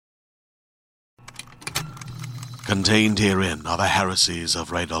Contained herein are the heresies of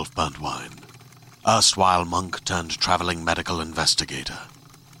Radolf Burntwine, erstwhile monk turned traveling medical investigator.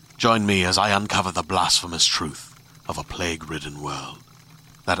 Join me as I uncover the blasphemous truth of a plague-ridden world,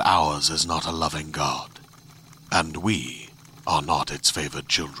 that ours is not a loving God, and we are not its favored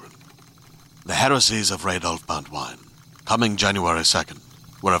children. The heresies of Radolf Burntwine, coming January 2nd,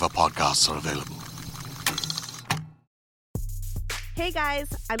 wherever podcasts are available. Hey guys,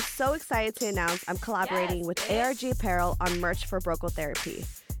 I'm so excited to announce I'm collaborating with ARG Apparel on merch for Brocal Therapy.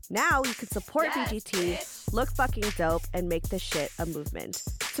 Now you can support BGT, look fucking dope, and make this shit a movement.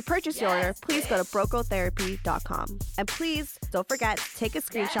 To purchase your order, please go to brocotherapy.com. And please don't forget to take a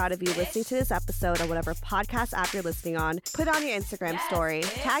screenshot of you listening to this episode on whatever podcast app you're listening on, put it on your Instagram story,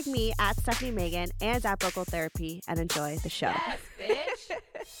 tag me at Stephanie Megan and at Brocal Therapy, and enjoy the show.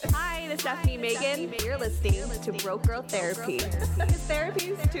 Hi, this is Stephanie Megan. You're listening to Broke Girl Therapy. Because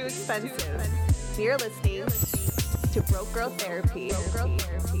therapy is too expensive. You're listening to Broke Girl Therapy.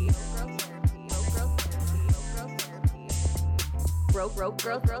 Broke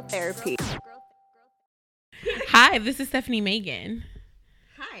Girl Therapy. Hi, this is Stephanie Megan.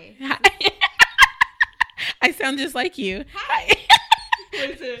 Hi. I sound just like you. Hi. What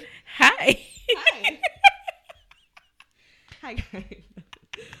is it? Hi. Hi. Hi, guys.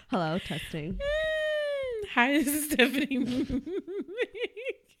 Hello, testing. Hi, this is Stephanie.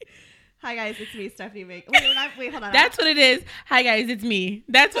 Hi, guys. It's me, Stephanie Megan. Wait, hold on. That's what it is. Hi, guys. It's me.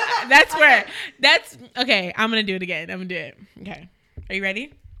 That's okay. I'm going to do it again. I'm going to do it. Okay. Are you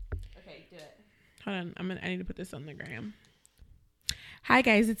ready? Okay, do it. Hold on. I need to put this on the gram. Hi,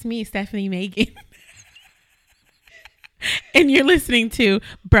 guys. It's me, Stephanie Megan. And you're listening to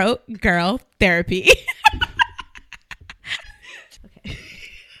Broke Girl Therapy. Okay.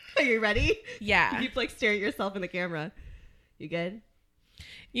 Are you ready? Yeah. You keep staring at yourself in the camera. You good?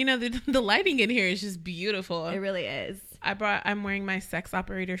 You know, the lighting in here is just beautiful. It really is. I'm wearing my sex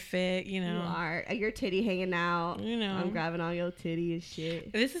operator fit, you know. You are. Your titty hanging out. You know. I'm grabbing on your titty and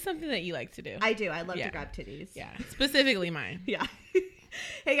shit. This is something that you like to do. I do. I love to grab titties. Yeah. Specifically mine. Yeah.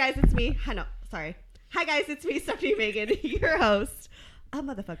 Hey guys, it's me. Sorry. Hi guys, it's me, Stephanie Megan, your host of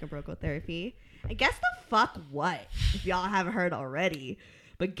motherfucking Brocal Therapy. And guess the fuck what? If y'all haven't heard already.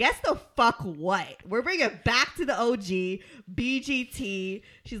 But guess the fuck what? We're bringing back to the OG, BGT.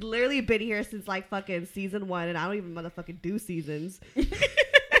 She's literally been here since fucking season 1, and I don't even motherfucking do seasons.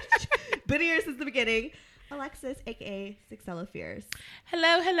 Been here since the beginning. Alexis, aka Sixelaafiercee.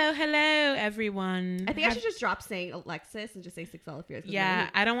 Hello, everyone. I think I should just drop saying Alexis and just say Sixelaafiercee. Yeah,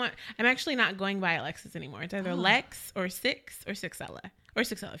 I'm actually not going by Alexis anymore. It's either Lex or Six or Sixella or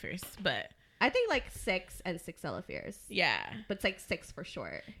Sixelaafiercee, but I think Six and Sixelaafiercee. Yeah. But it's Six for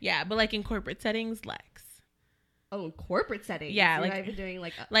short. Yeah, but in corporate settings, Lex. Oh, in corporate settings? Yeah. You're not even doing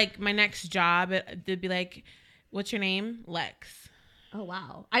my next job, they'd be what's your name? Lex. Oh,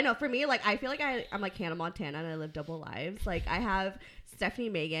 wow. I know. For me, I feel like I'm Hannah Montana and I live double lives. I have Stephanie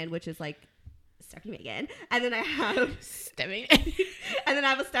Megan, which is Stephanie Megan. And then I have Stephanie. And then I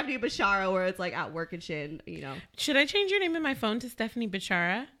have a Stephanie Bashara where it's at work and shit, you know. Should I change your name in my phone to Stephanie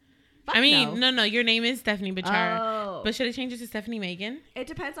Bachara? Fuck no. Your name is Stephanie Bachara. Oh. But should I change it to Stephanie Megan? It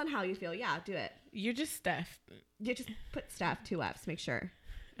depends on how you feel. Yeah, do it. You're just Steph. You just put Steph, 2 F's, make sure.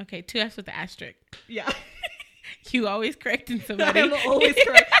 Okay, 2 F's with the asterisk. Yeah. You always correcting somebody. I'm always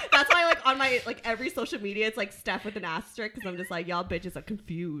correct. That's why on my every social media it's Steph with an asterisk because I'm just y'all bitches are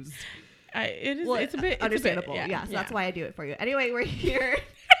confused. It's a bit understandable. Yeah, so that's why I do it for you. Anyway, we're here.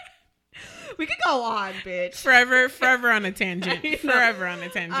 We could go on, bitch. Forever on a tangent. Forever on a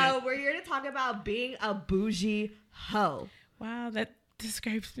tangent. We're here to talk about being a bougie hoe. Wow, that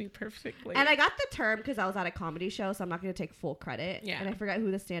describes me perfectly. And I got the term because I was at a comedy show, so I'm not going to take full credit. Yeah. And I forgot who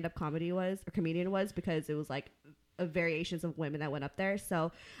the stand-up comedian was because it was variations of women that went up there.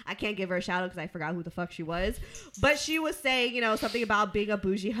 So I can't give her a shout out because I forgot who the fuck she was. But she was saying, something about being a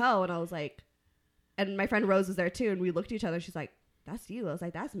bougie hoe. And I was like, and my friend Rose was there too. And we looked at each other. She's like, that's you. I was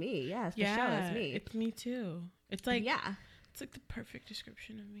like, that's me. Yes, for sure. That's me. It's me too. It's yeah. It's the perfect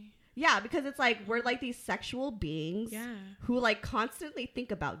description of me. Yeah, because it's we're these sexual beings who constantly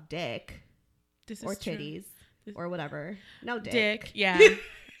think about dick or titties or whatever. No dick. Yeah.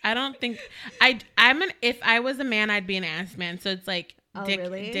 I don't think if I was a man, I'd be an ass man. So it's dick,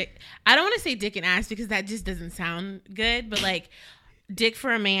 really? Dick. I don't want to say dick and ass because that just doesn't sound good, but dick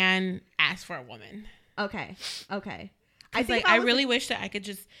for a man, ass for a woman. Okay. I really wish that I could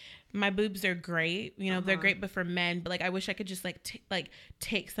just, my boobs are great, they're great, but for men, but I wish I could just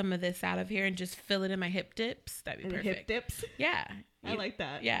take some of this out of here and just fill it in my hip dips. That'd be perfect. Hip dips? Yeah. I like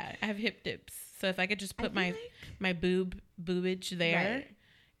that. Yeah. I have hip dips. So if I could just put my boobage there,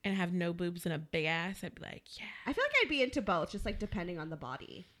 and have no boobs and a big ass, I'd be like, yeah. I feel like I'd be into both, just like depending on the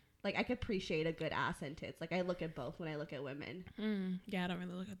body. Like I could appreciate a good ass and tits. Like I look at both when I look at women. Yeah, I don't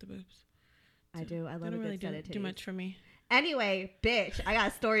really look at the boobs. I do. I love a good set of titties. Do much for me. Anyway, bitch, I got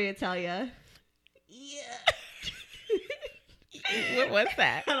a story to tell you. Yeah. What was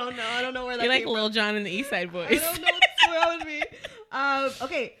that? I don't know. I don't know where that You're came like Lil Jon in the East Side Boys. I don't know what's wrong with me.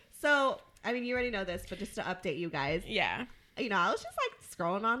 Okay, so I mean, you already know this, but just to update you guys. Yeah. You know, I was just like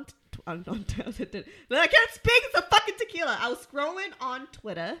scrolling on I can't speak. It's a fucking tequila. I was scrolling on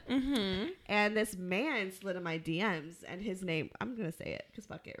Twitter, and this man slid in my DMs, and his name, I'm gonna say it because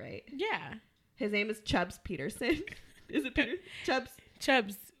fuck it, right? Yeah. His name is Chubbs Peterson. Is it Peter?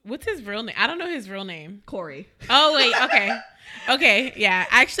 Chubbs. What's his real name? I don't know his real name. Corey. Oh wait. Okay. Okay. Yeah,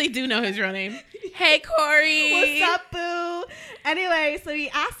 I actually do know his real name. Hey, Corey. What's up, boo? Anyway, so he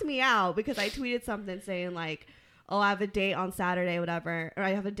asked me out because I tweeted something saying like, oh, I have a date on Saturday, whatever. Or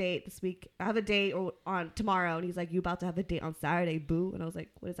I have a date this week. I have a date on tomorrow. And he's like, you about to have a date on Saturday, boo? And I was like,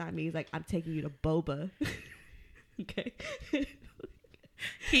 what does that mean? He's like, I'm taking you to boba. Okay.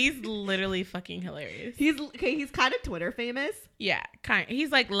 He's literally fucking hilarious. He's kind of Twitter famous. Yeah,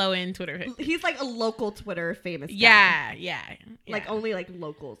 he's like low end Twitter. He's like a local Twitter famous guy. Yeah. Like only like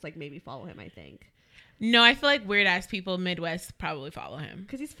locals like maybe follow him, I think. No, I feel like weird ass people Midwest probably follow him.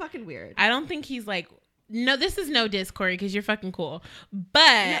 Because he's fucking weird. I don't think he's like, no, this is no diss, Corey, because you're fucking cool.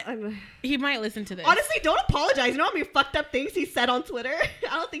 But he might listen to this. Honestly, don't apologize. You know how many fucked up things he said on Twitter?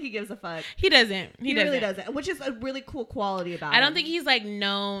 I don't think he gives a fuck. He doesn't. He really doesn't. Which is a really cool quality about him. I don't think he's like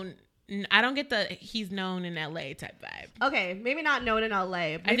known. I don't get the he's known in LA type vibe. Okay, maybe not known in LA.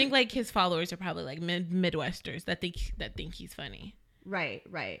 Maybe. I think like his followers are probably like Midwesters that think he's funny. Right.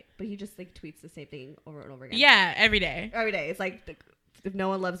 But he just like tweets the same thing over and over again. Yeah, every day. It's like, if no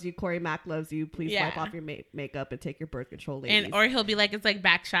one loves you, Corey Mack loves you. Please wipe off your makeup and take your birth control, ladies. Or he'll be like, it's like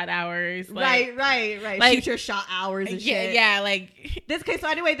back shot hours. Like, right. Like, future shot hours and shit. Yeah, like this case. So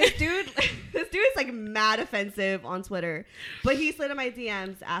anyway, this dude is like mad offensive on Twitter, but he slid in my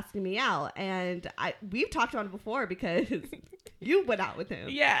DMs asking me out, and we've talked about it before because you went out with him.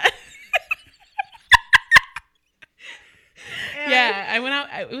 Yeah. Yeah, I went out.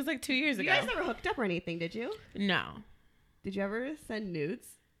 It was like 2 years ago. You guys never hooked up or anything, did you? No. Did you ever send nudes?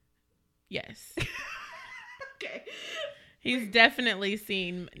 Yes. Okay. He's definitely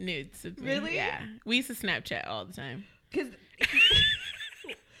seen nudes of me. Really? Yeah. We used to Snapchat all the time.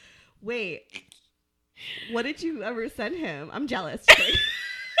 Wait. What did you ever send him? I'm jealous. Just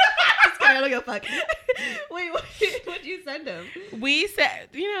kidding, I don't give a fuck. Wait, what did you send him? We said,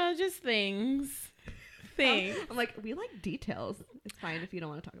 just things. I'm like, we like details. It's fine if you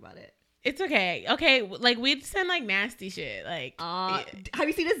don't want to talk about it. It's okay. Okay, like we'd send like nasty shit. Like, have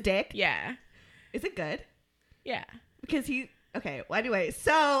you seen his dick? Yeah. Is it good? Yeah. Because okay. Well, anyway,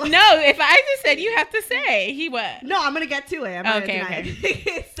 so no. If I just said, you have to say he what? No, I'm gonna get to it.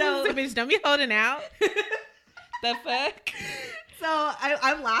 Okay. So bitch, don't be holding out. The fuck. So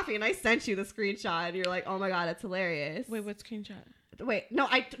I'm laughing, and I sent you the screenshot, and you're like, "Oh my god, that's hilarious." Wait, what screenshot? Wait, no,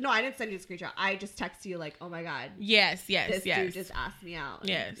 I didn't send you the screenshot. I just texted you like, "Oh my god, yes, this dude just asked me out."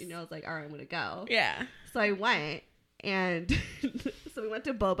 Yes, and, I was like, "All right, I'm gonna go." Yeah. So I went, and so we went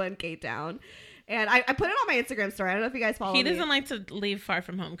to Boba and Kate Town, and I put it on my Instagram story. I don't know if you guys follow me. He doesn't like to leave far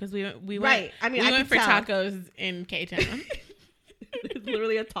from home because we went. Right. I mean, we I went for tell. tacos in K Town. There's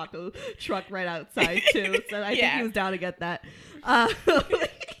literally a taco truck right outside too, so I think he was down to get that.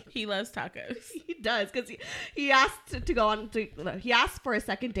 He loves tacos. He does because he asked to go on to. He asked for a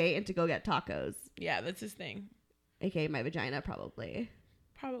second date and to go get tacos. Yeah, that's his thing. AKA my vagina, probably.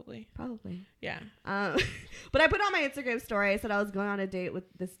 Yeah. But I put on my Instagram story. I said I was going on a date with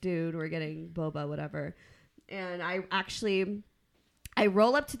this dude. We're getting boba, whatever. And I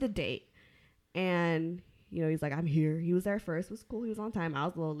roll up to the date, and he's like, I'm here. He was there first. It was cool. He was on time. I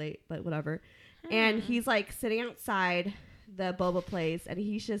was a little late, but whatever. And he's like sitting outside the boba place, and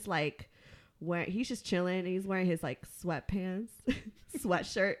he's just like he's just chilling, and he's wearing his like sweatpants,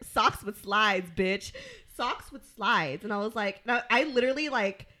 sweatshirt, socks with slides, bitch. Socks with slides. And I was like, I literally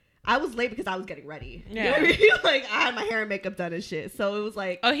like, I was late because I was getting ready. Yeah. You know what I mean? Like I had my hair and makeup done and shit. So it was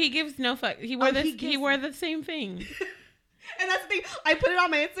like, oh, he gives no fuck. He wore the same thing. And that's the thing. I put it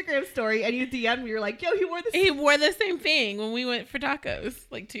on my Instagram story, and you DM'd me. You're like, yo, he wore the same thing when we went for tacos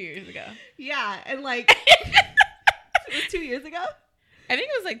like 2 years ago. Yeah. And like, it was 2 years ago? I think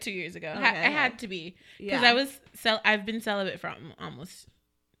it was like 2 years ago. Okay. It had to be. Because I've been celibate for almost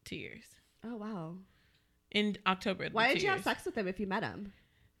 2 years. Oh, wow. In October. Why did you have sex with him if you met him?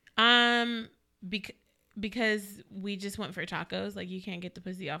 Because we just went for tacos. Like, you can't get the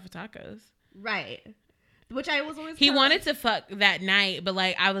pussy off of tacos. Right. Which I was always. He wanted to fuck that night, but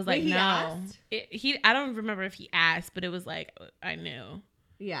like I was like, no. Asked? I don't remember if he asked, but it was like I knew.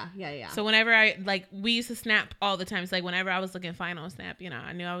 Yeah. So whenever we used to snap all the time. So like whenever I was looking fine on Snap, you know,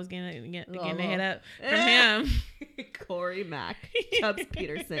 I knew I was getting a hit up from him. Corey Mack, Chubbs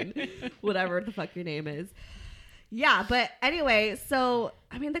Peterson, whatever the fuck your name is. Yeah, but anyway, so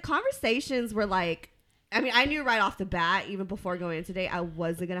I mean, the conversations were like, I mean, I knew right off the bat, even before going into date, I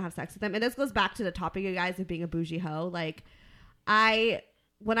wasn't gonna have sex with him. And this goes back to the topic, you guys, of being a bougie hoe. Like,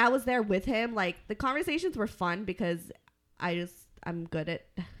 when I was there with him, like the conversations were fun because I'm good at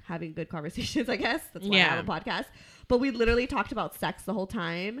having good conversations, I guess. That's why I have a podcast. But we literally talked about sex the whole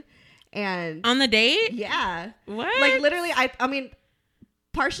time. And on the date? Yeah. What? Like literally, I mean,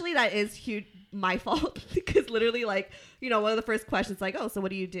 partially that is huge my fault because literally, like, you know, one of the first questions, like, oh, so what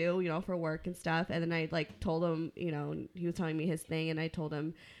do you do, you know, for work and stuff? And then I like told him, you know, he was telling me his thing, and I told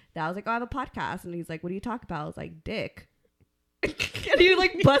him that I was like, oh, I have a podcast, and he's like, what do you talk about? I was like, dick. And he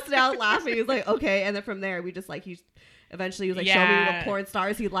like busted out laughing. He was like, okay. And then from there, we just like eventually he was like, show me what porn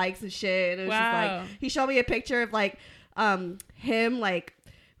stars he likes and shit. And it was just like, he showed me a picture of like him like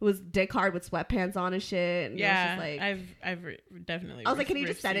was dick hard with sweatpants on and shit. And yeah, it was just like, I've definitely. I was like, can you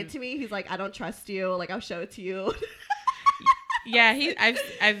just send it to me? He's like, I don't trust you. Like, I'll show it to you. Yeah,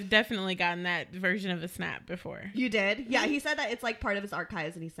 I've definitely gotten that version of a snap before. You did? Yeah, he said that it's like part of his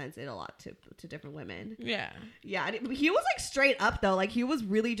archives, and he sends it a lot to different women. Yeah. Yeah, he was like straight up though. Like, he was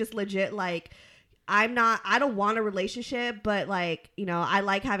really just legit like, I don't want a relationship, but like, you know, I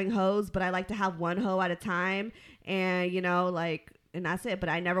like having hoes, but I like to have one hoe at a time, and you know, like, and that's it. But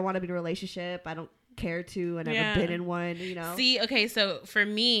I never want to be in a relationship. I don't care to. I never been in one, you know. See, okay, so for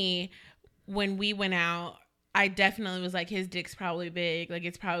me, when we went out, I definitely was like, his dick's probably big. Like,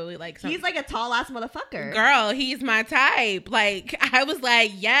 it's probably like something. He's like a tall ass motherfucker. Girl, he's my type. Like, I was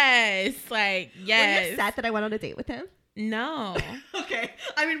like, yes. Like, yes. Were you upset that I went on a date with him? No. Okay.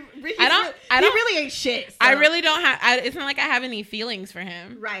 I mean, he really ain't shit. So. I really don't have, it's not like I have any feelings for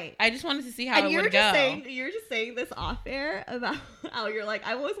him. Right. I just wanted to see how it would go. You were just saying this off air about how you're like,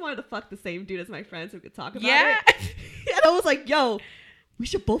 I always wanted to fuck the same dude as my friends who could talk about it. And I was like, yo, we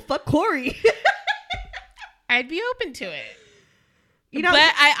should both fuck Corey. I'd be open to it. You know, but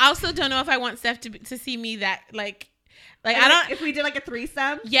I also don't know if I want Steph to see me that like I don't. If we did like a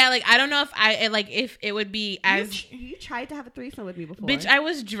threesome, yeah, like I don't know if I like if it would be as you tried to have a threesome with me before. Bitch, I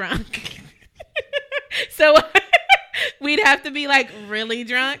was drunk, so we'd have to be like really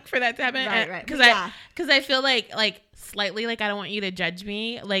drunk for that to happen. Right. Because I feel like slightly like I don't want you to judge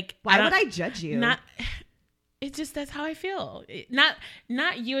me. Like why would I judge you? Not. It's just, that's how I feel.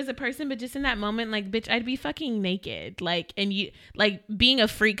 Not you as a person, but just in that moment, like, bitch, I'd be fucking naked. Like, and you, like, being a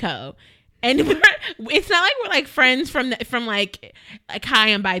freako. And it's not like we're like friends from like high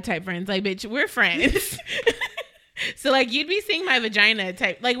and by type friends. Like, bitch, we're friends. So like, you'd be seeing my vagina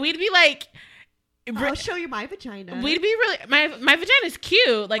type. Like, we'd be like, I'll show you my vagina. We'd be really, my vagina's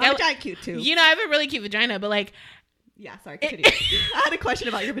cute. Like, my vagina cute too. You know, I have a really cute vagina, but like. Yeah, sorry, continue. I had a question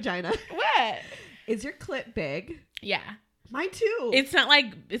about your vagina. What? Is your clit big? Yeah. Mine too. It's not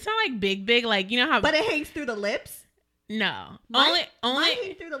like big, like, you know how. But it hangs through the lips? No. Mine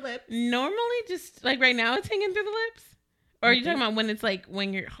hangs through the lips. Normally, just like right now, it's hanging through the lips. Or are you talking about when it's like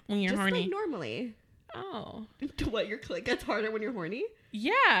when you're just horny? Like normally. Oh. What, your clit gets harder when you're horny?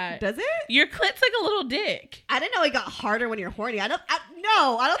 Yeah. Does it? Your clit's like a little dick. I didn't know it got harder when you're horny. I don't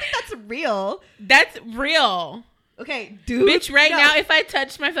think that's real. That's real. Okay, dude. Bitch, now, if I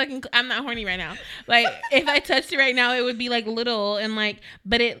touched my fucking... I'm not horny right now. Like, if I touched it right now, it would be, like, little and, like...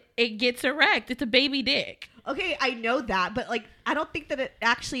 But it gets erect. It's a baby dick. Okay, I know that. But, like, I don't think that it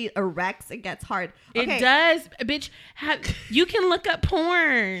actually erects and gets hard. Okay. It does. Bitch, you can look up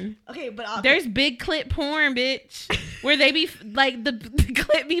porn. Okay, but... There's big clit porn, bitch. Where they be... Like, the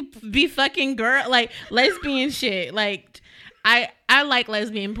clit be fucking girl... Like, lesbian shit. Like... I like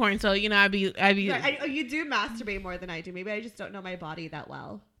lesbian porn, so you know I'd be. You do masturbate more than I do. Maybe I just don't know my body that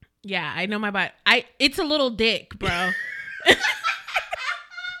well. Yeah, I know my body. It's a little dick, bro. Oh,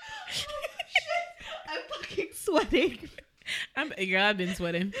 shit. I'm fucking sweating. I've been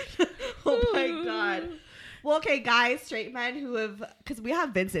sweating. Oh my god. Well, okay, guys, straight men who have, because we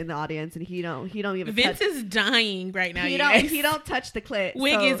have Vince in the audience, and he don't even. Vince is dying right now. He don't touch the clit.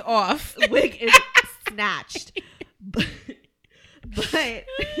 Wig is off. Wig is snatched. But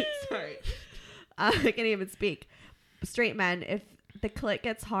sorry, I can't even speak. Straight men, if the clit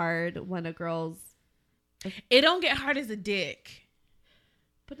gets hard when a girl's, it don't get hard as a dick.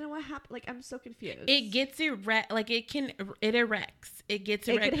 But then what happens? Like, I'm so confused. It gets erect. Like it erects. It gets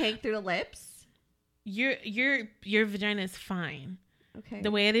erect. It could hang through the lips. Your vagina is fine. Okay.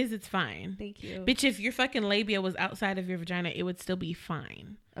 The way it is, it's fine. Thank you. Bitch, if your fucking labia was outside of your vagina, it would still be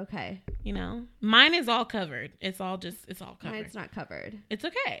fine. Okay. You know? Mine is all covered. It's all covered. Mine's not covered. It's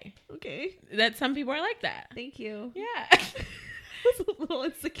okay. Okay. That some people are like that. Thank you. Yeah. I was a little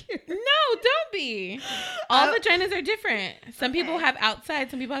insecure. No, don't be. All vaginas are different. Some people have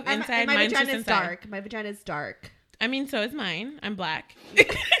outside, some people have inside. My Mine's just vagina's inside. dark. My vagina's dark. I mean, so is mine. I'm black.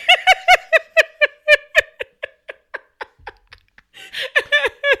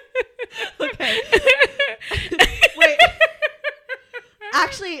 Okay. Wait.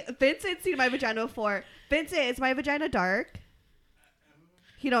 Actually, Vincent's seen my vagina before. Vincent, is my vagina dark?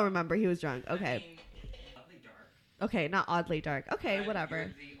 He don't remember. He was drunk. Okay. I mean, oddly dark. Okay, not oddly dark. Okay, whatever. You're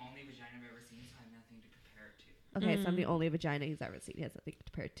the only vagina I've ever seen, so I have nothing to compare it to. Okay, so I'm the only vagina he's ever seen. He has nothing to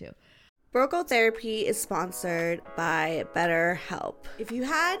compare it to. Brocal Therapy is sponsored by BetterHelp. If you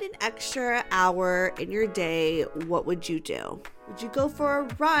had an extra hour in your day, what would you do? Would you go for a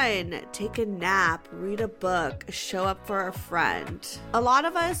run, take a nap, read a book, show up for a friend? A lot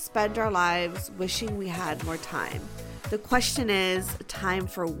of us spend our lives wishing we had more time. The question is, time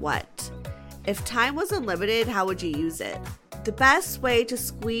for what? If time was unlimited, how would you use it? The best way to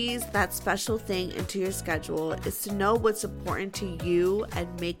squeeze that special thing into your schedule is to know what's important to you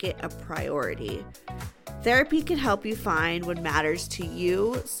and make it a priority. Therapy can help you find what matters to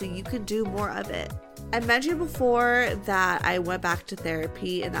you so you can do more of it. I mentioned before that I went back to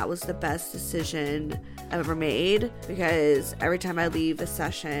therapy and that was the best decision I've ever made because every time I leave a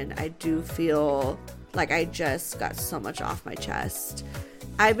session, I do feel like I just got so much off my chest.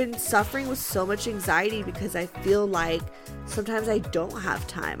 I've been suffering with so much anxiety because I feel like sometimes I don't have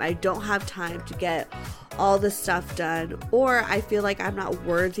time. I don't have time to get all the stuff done, or I feel like I'm not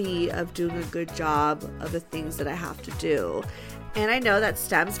worthy of doing a good job of the things that I have to do. And I know that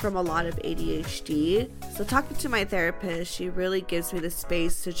stems from a lot of ADHD. So talking to my therapist, she really gives me the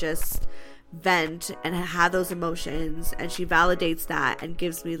space to just vent and have those emotions, and she validates that and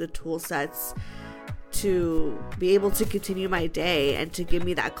gives me the tool sets to be able to continue my day and to give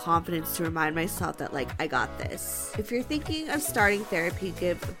me that confidence to remind myself that, like, I got this. If you're thinking of starting therapy,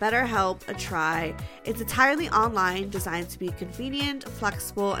 give BetterHelp a try. It's entirely online, designed to be convenient,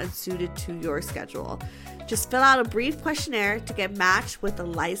 flexible, and suited to your schedule. Just fill out a brief questionnaire to get matched with a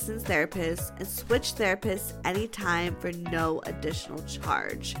licensed therapist and switch therapists anytime for no additional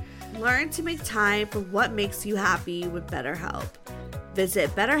charge. Learn to make time for what makes you happy with BetterHelp.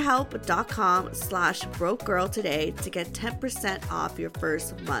 Visit betterhelp.com/brokegirl today to get 10% off your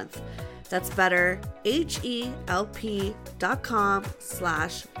first month. That's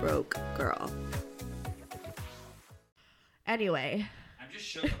betterhelp.com/brokegirl. Anyway. I'm just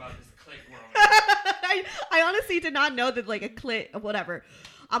shook about this clit world. I honestly did not know that, like, a clit, whatever.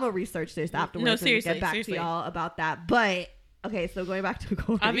 I'm going to research this afterwards. No, seriously, and get back to y'all about that. But, okay, so going back to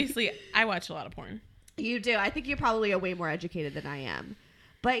Corey. Obviously, I watch a lot of porn. You do. I think you probably are way more educated than I am.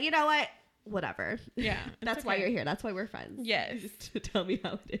 But you know what? Whatever. Yeah. That's why you're here. That's why we're friends. Yes. To tell me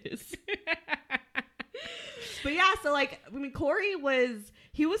how it is. But yeah, so, like, I mean, Corey was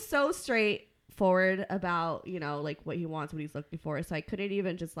so straightforward about, you know, like, what he wants, what he's looking for. So I couldn't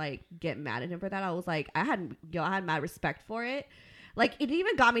even just, like, get mad at him for that. I was like, I had mad respect for it. Like, it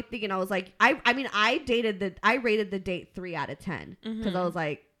even got me thinking. I was like, I rated the date 3 out of 10 because I was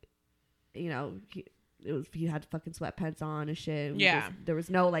like, you know, he had fucking sweatpants on and shit. Yeah. There was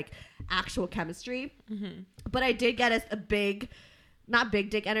no, like, actual chemistry. But I did get a big, not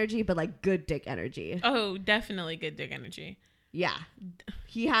big dick energy, but, like, good dick energy. Oh, definitely good dick energy. Yeah.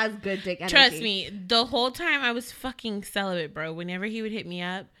 He has good dick energy. Trust me, the whole time I was fucking celibate, bro. Whenever he would hit me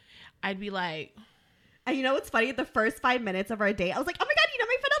up, I'd be like... And you know what's funny? The first 5 minutes of our date, I was like, oh my God, you know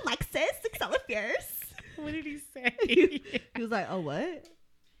my friend Alexis? Sixelaafiercee. What did he say? He was like, oh, what?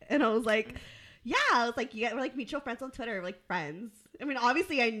 And I was like... Yeah, I was like, yeah, we're like mutual friends on Twitter, like friends. I mean,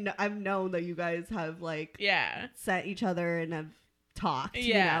 obviously, I've known that you guys have, like, sent each other and have talked,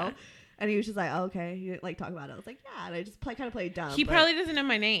 you know? And he was just like, oh, okay, you didn't, like, talk about it. I was like, yeah, and I just kind of played dumb. He probably doesn't know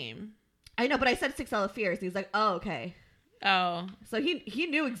my name. I know, but I said Sixelaafiercee. He was like, oh, okay. Oh. So he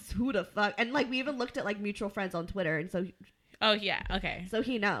knew who the fuck. And, like, we even looked at, like, mutual friends on Twitter, and so... Oh, yeah, okay. So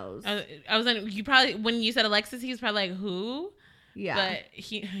he knows. I was on, you probably, when you said Alexis, he was probably like, who? Yeah. But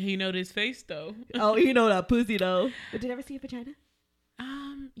he know his face, though. Oh, you know that pussy, though. But did you ever see a vagina?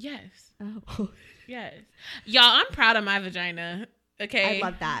 Yes. Oh. Yes. Y'all, I'm proud of my vagina. Okay. I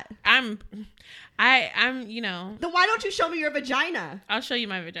love that. I'm, you know. Then why don't you show me your vagina? I'll show you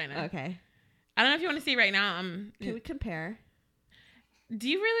my vagina. Okay. I don't know if you want to see right now. Can we compare? Do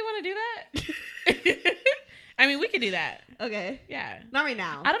you really want to do that? I mean, we could do that. Okay. Yeah. Not right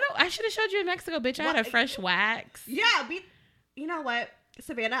now. I don't know. I should have showed you in Mexico, bitch. I had a fresh wax. Yeah. You know what?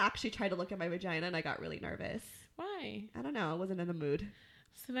 Savannah actually tried to look at my vagina and I got really nervous. Why? I don't know. I wasn't in the mood.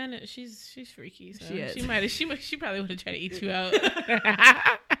 Savannah, she's freaky. So She is. She probably would have tried to eat you out.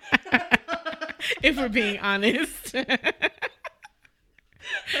 If we're being honest. I'm fucking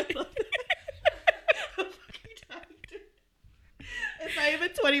dying, dude. It's not even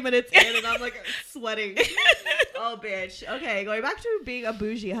 20 minutes in and I'm like sweating. Oh, bitch. Okay, going back to being a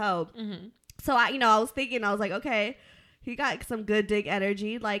bougie hoe. Mm-hmm. So I was thinking, I was like, okay, he got some good dick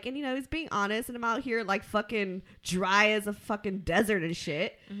energy, like, and he's being honest, and I'm out here like fucking dry as a fucking desert and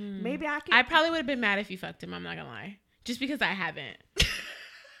shit. Mm-hmm. Maybe I can. I probably would have been mad if you fucked him. I'm not gonna lie, just because I haven't.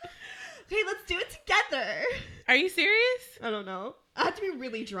 Okay, let's do it together. Are you serious? I don't know. I have to be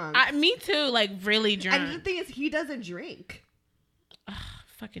really drunk. Me too, like really drunk. And the thing is, he doesn't drink. Ugh,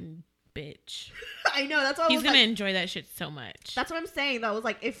 fucking bitch. I know. That's why He's gonna enjoy that shit so much. That's what I'm saying. That was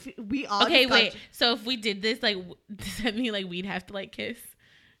like, if we all okay, wait. So if we did this, like, does that mean like we'd have to like kiss?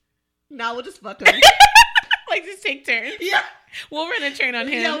 Now we'll just fuck him. Like just take turns. Yeah, we'll run a train on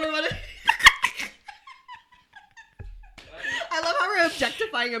him. yeah, we're gonna. I love how we're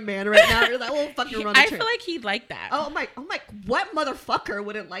objectifying a man right now. We're like, we'll fucking run a train. I feel like he'd like that. Oh my, what motherfucker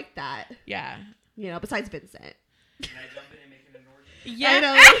wouldn't like that? Yeah. Besides Vincent. Can I jump in and make it an orgy? Yeah. I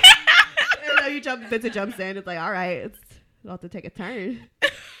know. I know Vincent jumps in. It's like, all right, we'll have to take a turn.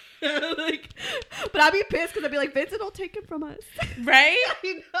 Like, but I'd be pissed because I'd be like, Vincent, don't take him from us. Right?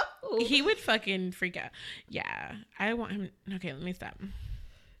 I know. He would fucking freak out. Yeah. I want him. Okay, let me stop.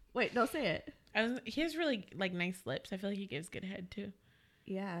 Wait, no, say it. He has really like nice lips. I feel like he gives good head too.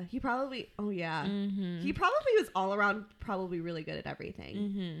 Yeah, he probably. Oh yeah, Mm-hmm. he probably was all around probably really good at everything.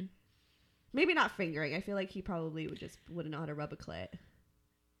 Mm-hmm. Maybe not fingering. I feel like he probably wouldn't know how to rub a clit.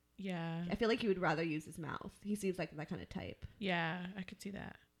 Yeah. I feel like he would rather use his mouth. He seems like that kind of type. Yeah, I could see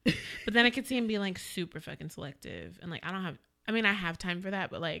that. But then I could see him being like super fucking selective, and like I have time for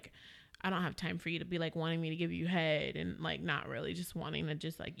that, but like I don't have time for you to be like wanting me to give you head and like not really just wanting to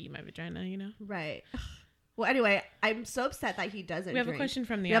just like eat my vagina, Right. Well, anyway, I'm so upset that he doesn't. We have drink. a question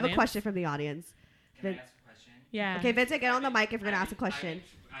from the We audience. have a question from the audience. Can I ask a question? Yeah. Okay, Vincent, get on the mic if you're gonna ask a question.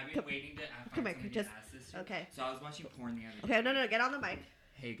 I've been waiting to come here, somebody just- to ask this. okay. So I was watching porn the other day. Okay, no, get on the mic.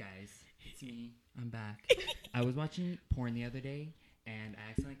 Hey guys, it's me. I'm back. I was watching porn the other day, and I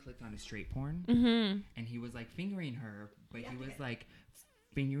accidentally clicked on a straight porn, Mm-hmm. and he was like fingering her, but he was like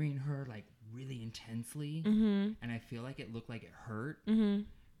fingering her like really intensely, Mm-hmm. and I feel like it looked like it hurt. Mm-hmm.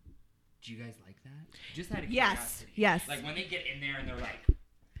 Do you guys like that? Just out of Yes, curiosity. yes. Like when they get in there and they're like,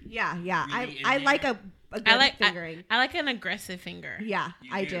 Yeah. Really in I like there? a good I like fingering. I like an aggressive finger. Yeah,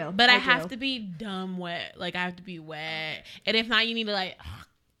 You I do? do. But I have do. to be dumb wet. Like I have to be wet. And if not, you need to like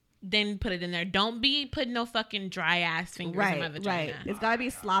then put it in there. Don't be putting no fucking dry ass fingers in my Right, vagina. right. It's gotta be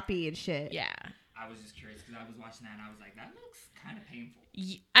sloppy and shit. Yeah. I was just curious because I was watching that and I was like, that looks kind of painful.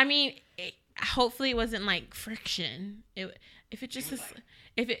 I mean, hopefully it wasn't like friction. If it just It was is, like-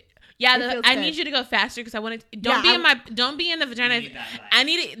 if it, It feels I good. need you to go faster because I want to. Yeah, Don't be in the vagina. You need that, like- I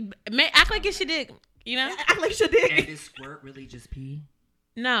need it. Act like it's your dick. You know? Act like she And did. is squirt really just pee?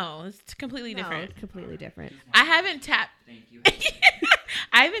 No, it's completely No, different. completely different. Just I wanted- haven't tapped. Thank you.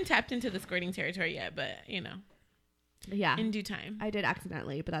 I haven't tapped into the squirting territory yet, but Yeah, in due time. I did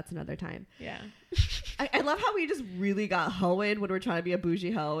accidentally, but that's another time. Yeah. I love how we just really got hoeing when we're trying to be a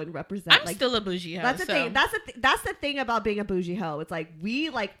bougie hoe and represent. I'm like, still a bougie hoe. that's the so. thing. That's the thing about being a bougie hoe. It's like we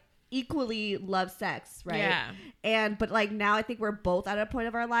like equally love sex, right? Yeah. But like now I think we're both at a point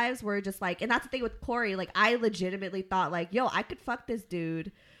of our lives where just like, and that's the thing with Corey. Like I legitimately thought like, yo, I could fuck this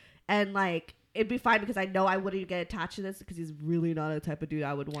dude, and like it'd be fine because I know I wouldn't get attached to this because he's really not a type of dude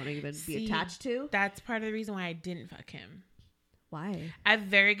I would want to even See, be attached to. That's part of the reason why I didn't fuck him. Why? I have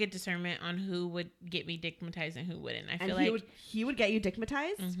very good discernment on who would get me dickmatized and who wouldn't. I feel like he would get you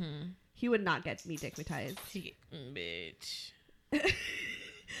dickmatized. Mm-hmm. He would not get me dickmatized. Bitch.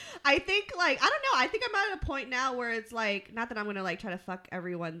 I think like I don't know. I think I'm at a point now where it's like not that I'm gonna like try to fuck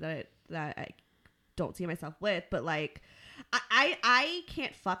everyone that I don't see myself with, but like I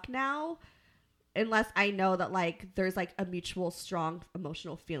can't fuck now unless I know that like there's like a mutual strong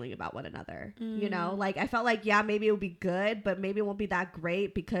emotional feeling about one another. You know, like I felt like yeah maybe it would be good, but maybe it won't be that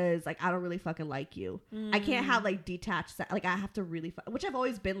great because like I don't really fucking like you. I can't have like detached sex. Like I have to really which I've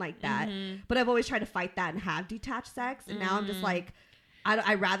always been like that, but I've always tried to fight that and have detached sex, and now I'm just like.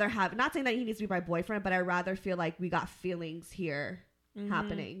 I rather have, not saying that he needs to be my boyfriend, but I rather feel like we got feelings here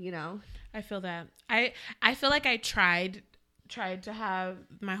happening, you know? I feel that. I feel like I tried to have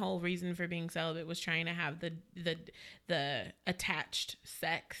my whole reason for being celibate was trying to have the attached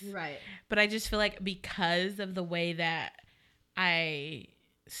sex. Right. But I just feel like because of the way that I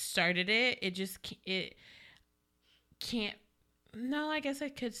started it just it can't No, I guess I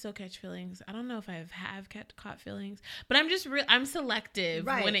could still catch feelings. I don't know if I have caught feelings, but I'm just I'm selective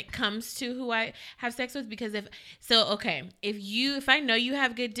when it comes to who I have sex with, because if I know you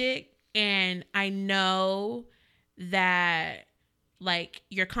have good dick and I know that like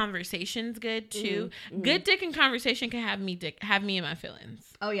your conversation's good too. Good dick and conversation can have me in my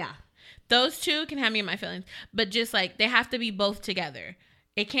feelings. Oh yeah. Those two can have me in my feelings, but just like they have to be both together.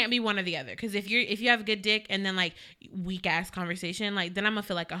 It can't be one or the other. Because if you have a good dick and then like weak ass conversation, like then I'm gonna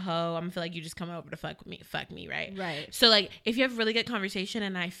feel like a hoe. I'm gonna feel like you just come over to fuck me, right? Right. So like if you have really good conversation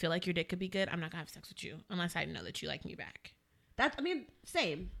and I feel like your dick could be good, I'm not gonna have sex with you unless I know that you like me back.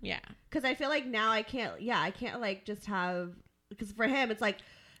 Same. Yeah. Because I feel like now I can't like just have, because for him it's like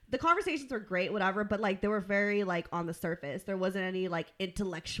the conversations were great, whatever, but like they were very like on the surface. There wasn't any like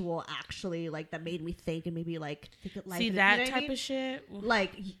intellectual actually like that made me think and maybe like think of life. See that type of shit?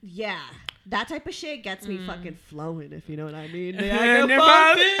 Like yeah, that type of shit gets me fucking flowing, if you know what I mean.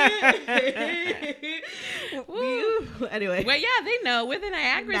 Anyway. Well, yeah, they know. We're the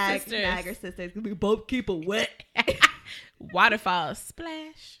Niagara sisters. Niagara sisters. We both keep it wet. Waterfall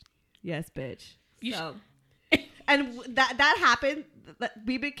splash. Yes, bitch. So. And that happened.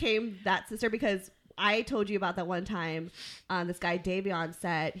 We became that sister because I told you about that one time. This guy Davion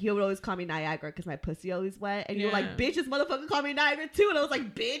said he would always call me Niagara because my pussy always wet, and you were like, "Bitch, this motherfucker called me Niagara too," and I was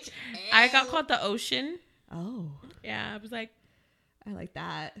like, "Bitch." I got called the ocean. Oh. Yeah, I was like, I like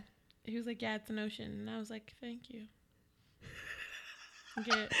that. He was like, "Yeah, it's an ocean," and I was like, "Thank you."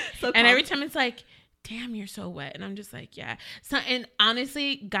 Okay. So and every time it's like, "Damn, you're so wet," and I'm just like, "Yeah." So, and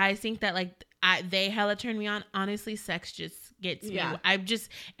honestly, guys think that like they hella turn me on. Honestly, sex just gets me. Yeah. I just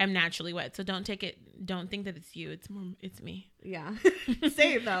am naturally wet, so don't think that it's you. It's me. Yeah.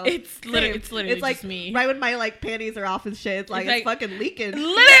 Same though. It's literally it's like just me. Right when my like panties are off and shit, it's like it's fucking leaking.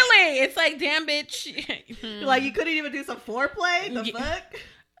 Literally, it's like, damn, bitch. Like you couldn't even do some foreplay. The fuck?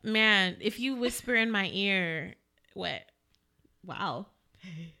 Man, if you whisper in my ear, wet. Wow.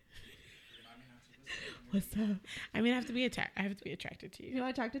 What's up? I mean, I have to be attracted to you. You're not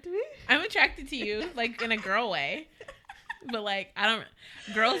attracted to me? I'm attracted to you, like in a girl way. But like,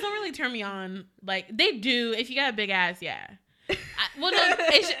 girls don't really turn me on. Like they do. If you got a big ass, yeah.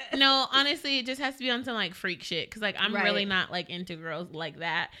 No, honestly, it just has to be on some like freak shit. Cause like, I'm really not like into girls like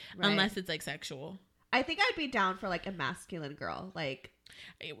that unless it's like sexual. I think I'd be down for like a masculine girl. Like,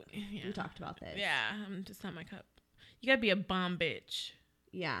 we talked about this. Yeah. I'm just not my cup. You gotta be a bomb bitch.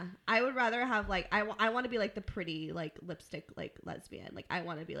 Yeah, I would rather have like I want to be like the pretty like lipstick like lesbian. Like I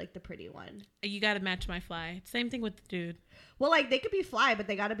want to be like the pretty one. You got to match my fly. Same thing with the dude. Well, like they could be fly, but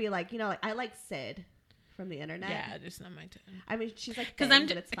they got to be like, you know, like I like Sid from the internet. Yeah, just not my type. I mean, she's like because I'm.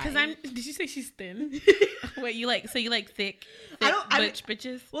 Did you say she's thin? Wait, you like thick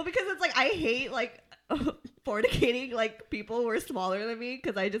bitches? Well, because it's like I hate like fornicating like people who are smaller than me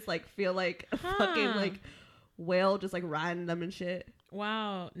because I just like feel like a fucking like whale just like riding them and shit.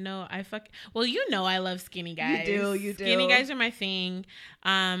 Wow. No, well, you know I love skinny guys. You do. Skinny guys are my thing.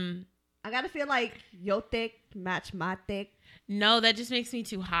 I gotta feel like your thick match my thick. No, that just makes me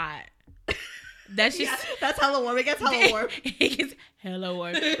too hot. That's just that's hella warm. It gets hella warm. It gets hella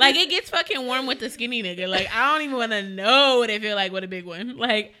warm. Like it gets fucking warm with the skinny nigga. Like I don't even want to know what it feel like with a big one.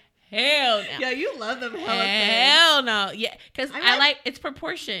 Like hell no. Yeah, you love them. Hell no. Yeah, because I like it's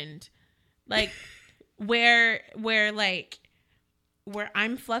proportioned. Like where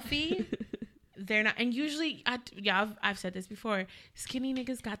I'm fluffy, they're not. And usually, I've said this before. Skinny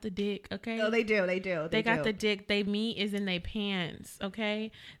niggas got the dick, okay? No, they do. They got the dick. They meat is in their pants,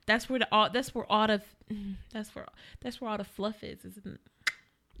 okay? That's where all the fluff is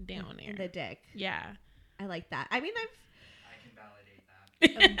down there. The dick. Yeah, I like that. I mean, I can validate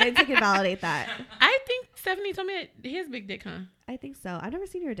that. Vince can validate that. I think Stephanie told me that he has big dick, huh? I think so. I've never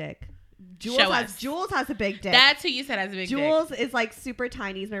seen your dick. Jules has a big dick. That's who you said has a big dick. Jules is like super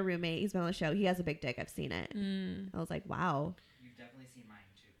tiny. He's my roommate. He's been on the show. He has a big dick. I've seen it. I was like, wow. You've definitely seen mine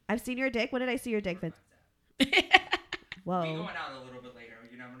too. I've seen your dick. When did I see your dick, Vince? Whoa. We going out a little bit later.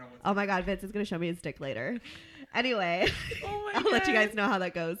 You never know what's Oh my God, Vince is gonna show me his dick later. Anyway, I'll let you guys know how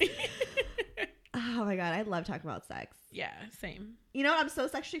that goes. Oh my God, I love talking about sex. Yeah, same. You know, I'm so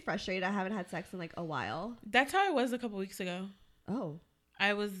sexually frustrated. I haven't had sex in like a while. That's how I was a couple weeks ago. Oh.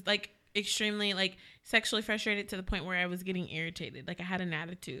 I was like extremely like sexually frustrated to the point where I was getting irritated. Like I had an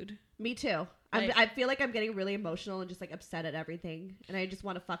attitude. Me too. Like, I feel like I'm getting really emotional and just like upset at everything, and I just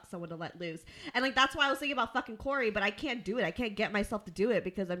want to fuck someone to let loose. And like that's why I was thinking about fucking Corey, but I can't do it. I can't get myself to do it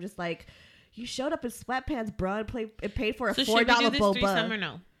because I'm just like, you showed up in sweatpants, bro, and paid for a $4 should we do this boba. threesome or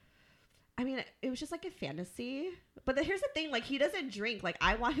no? I mean, it was just like a fantasy. But here's the thing: like he doesn't drink. Like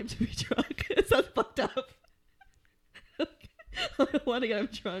I want him to be drunk. It sounds fucked up. I want to get him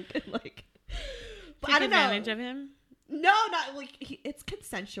drunk and like. Take advantage of him. No, not like it's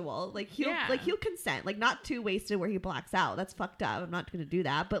consensual. Like he'll consent. Like not too wasted where he blacks out. That's fucked up. I'm not gonna do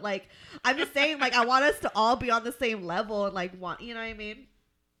that. But like I'm just saying, like I want us to all be on the same level and like want, you know what I mean?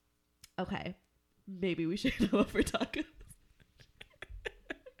 Okay, maybe we should go for tacos.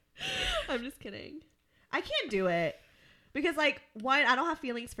 I'm just kidding. I can't do it because like one, I don't have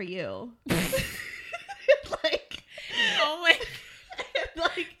feelings for you. Like, oh my,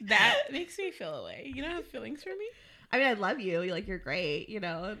 like that makes me feel away. You don't have feelings for me? I mean, I love you. Like, you're great, you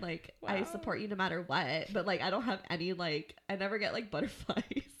know, and like, wow. I support you no matter what. But like, I don't have any, like, I never get like butterflies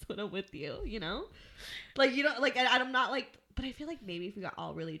when I'm with you, you know? Like, you know, like, I'm not like, but I feel like maybe if we got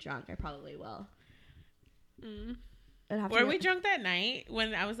all really drunk, I probably will. Were we drunk that night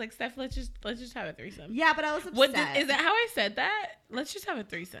when I was like, Steph, let's just have a threesome? Yeah, but I was upset. Is that how I said that? Let's just have a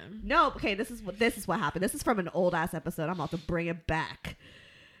threesome. No, okay, this is what happened. This is from an old ass episode. I'm about to bring it back.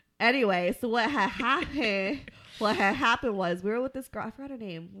 Anyway, so what had happened was we were with this girl. I forgot her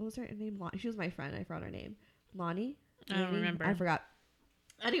name. What was her name? She was my friend. I forgot her name. Lonnie? I don't remember. I forgot.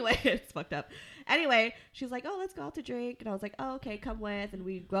 Anyway, it's fucked up. Anyway, she's like, oh, let's go out to drink. And I was like, oh, okay, come with. And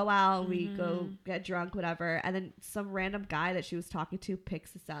we go out, we go get drunk, whatever. And then some random guy that she was talking to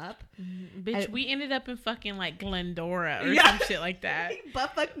picks us up. Bitch, we ended up in fucking like Glendora or some shit like that.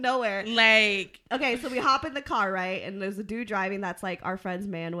 But fuck nowhere. Like, okay, so we hop in the car, right? And there's a dude driving that's like our friend's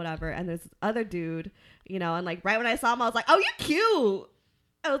man, whatever. And there's this other dude, you know, and like right when I saw him, I was like, oh, you're cute.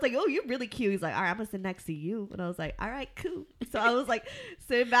 I was like, oh, you're really cute. He's like, all right, I'm going to sit next to you. And I was like, all right, cool. So I was like,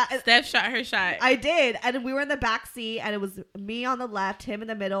 sitting back. Steph shot her shot. I did. And we were in the back seat, and it was me on the left, him in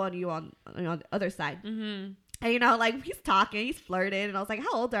the middle, and you on the other side. Mm-hmm. And, you know, like, he's talking, he's flirting. And I was like,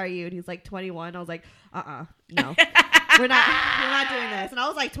 how old are you? And he's like, 21. I was like, no. we're not doing this. And I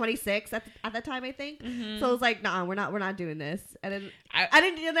was like 26 at the time, I think. Mm-hmm. So I was like, nah, we're not doing this. And then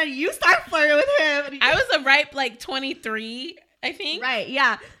and then you start flirting with him. And I was a ripe, like, 23, I think. Right,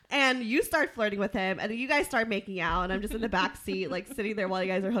 yeah. And you start flirting with him, and then you guys start making out, and I'm just in the back seat, like, sitting there while you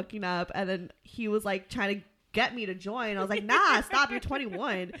guys are hooking up. And then he was, like, trying to get me to join. I was like, nah, stop, you're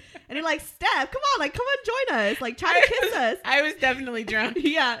 21. And he's like, Steph, come on, join us. Like, try to kiss us. I was definitely drunk.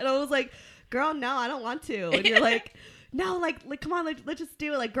 Yeah, and I was like, girl, no, I don't want to. And you're like, no, like come on, let's just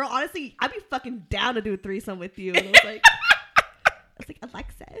do it. Like, girl, honestly, I'd be fucking down to do a threesome with you. And I was like,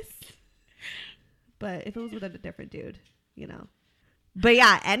 Alexis. But if it was with a different dude, you know. But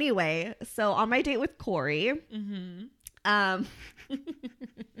yeah, anyway, so on my date with Corey,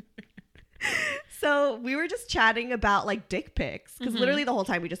 so we were just chatting about like dick pics, because literally the whole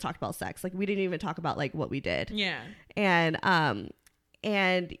time we just talked about sex. Like, we didn't even talk about like what we did. Yeah. And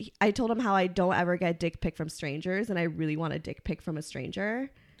I told him how I don't ever get dick pic from strangers, and I really want a dick pic from a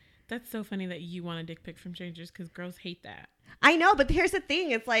stranger. That's so funny that you want a dick pic from strangers, because girls hate that. I know, but here's the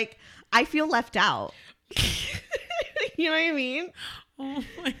thing. It's like, I feel left out. You know what I mean? Oh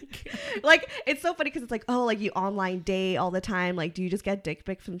my God. Like, it's so funny because it's like, oh, like, you online date all the time. Like, do you just get dick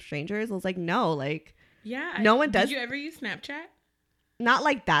pics from strangers? I was like, no, like, yeah, no one does. Did you ever use Snapchat? Not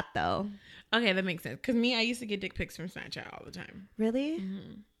like that, though. Okay, that makes sense. Because me, I used to get dick pics from Snapchat all the time. Really?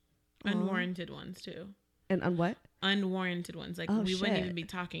 Mm-hmm. Unwarranted ones, too. And on what? Unwarranted ones. Like, we wouldn't even be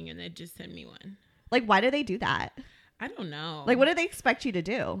talking, and they'd just send me one. Like, why do they do that? I don't know. Like, what do they expect you to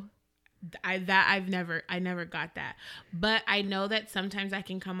do? I never got that, but I know that sometimes I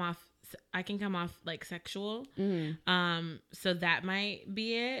can come off like sexual. So that might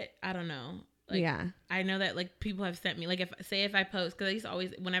be it. I don't know. Like, yeah, I know that like people have sent me, like, if I post, because I used to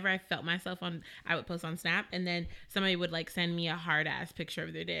always, whenever I felt myself I would post on Snap, and then somebody would like send me a hard ass picture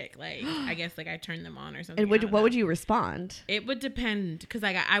of their dick. Like, I guess like I turned them on or something. And what would you respond? It would depend, because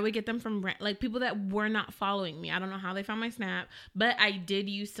like I would get them from like people that were not following me. I don't know how they found my Snap, but I did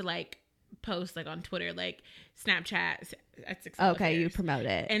used to like post like on Twitter, like Snapchat at Sixelaafiercee. Okay, you promote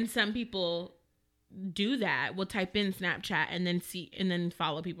it. And some people do that, will type in Snapchat and then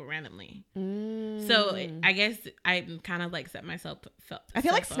follow people randomly. So I guess I kind of like set myself I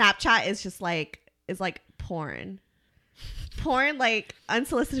feel like Snapchat is just like porn, like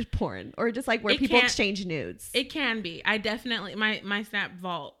unsolicited porn, or just like where people exchange nudes. It can be. I definitely, my Snap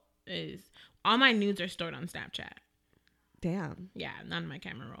vault is, all my nudes are stored on Snapchat. Damn. Yeah, not in my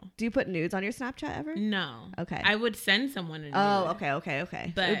camera roll. Do you put nudes on your Snapchat ever? No. Okay. I would send someone a nude. Oh,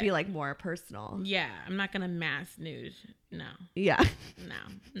 okay. But it would be like more personal. Yeah, I'm not gonna mass nude. No. Yeah. No,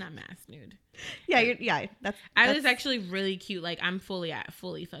 not mass nude. Yeah, that's. I was actually really cute. Like, I'm fully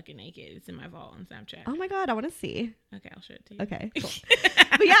fucking naked. It's in my vault on Snapchat. Oh my God, I want to see. Okay, I'll show it to you. Okay, cool.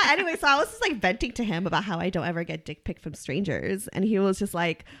 But yeah, anyway, so I was just like venting to him about how I don't ever get dick pic from strangers, and he was just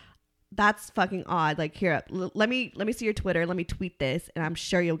like, that's fucking odd. Like, here, let me see your Twitter. Let me tweet this, and I'm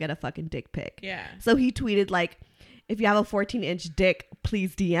sure you'll get a fucking dick pic. Yeah. So he tweeted like, if you have a 14-inch dick,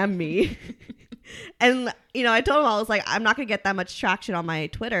 please DM me. And, you know, I told him, I was like, I'm not going to get that much traction on my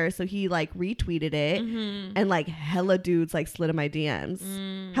Twitter. So he like retweeted it and like hella dudes like slid in my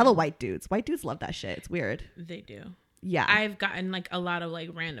DMs. Hella white dudes. White dudes love that shit. It's weird. They do. Yeah. I've gotten like a lot of like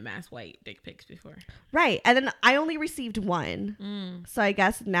random ass white dick pics before. Right. And then I only received one. So I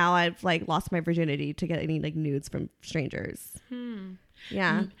guess now I've like lost my virginity to get any like nudes from strangers.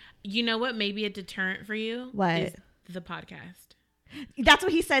 Yeah. You know what? Maybe a deterrent for you. What? Is the podcast. That's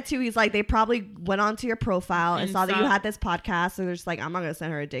what he said too. He's like, they probably went onto your profile and saw that you had this podcast. So they're just like, I'm not going to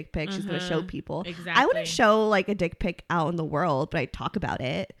send her a dick pic. She's going to show people. Exactly. I wouldn't show like a dick pic out in the world, but I'd talk about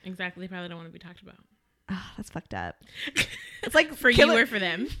it. Exactly. They probably don't want to be talked about. Oh, that's fucked up. It's like for you or for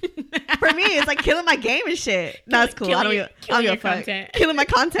them. For me, it's like killing my game and shit. No, it's cool. I don't give a fuck. Content. Killing my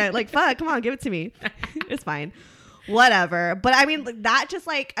content. Like, fuck, come on, give it to me. It's fine. Whatever. But I mean, like, that just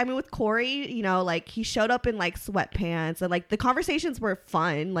like, I mean, with Corey, you know, like he showed up in like sweatpants and like the conversations were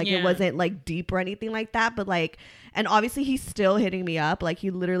fun. Like it wasn't like deep or anything like that. But like, and obviously he's still hitting me up. Like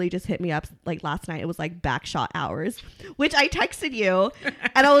he literally just hit me up like last night. It was like backshot hours, which I texted you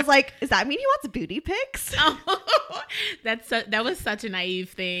and I was like, does that mean he wants booty pics? Oh, that was such a naive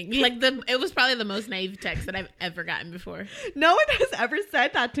thing. Like it was probably the most naive text that I've ever gotten before. No one has ever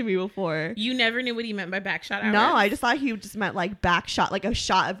said that to me before. You never knew what he meant by backshot hours? No, I just thought he just meant like backshot, like a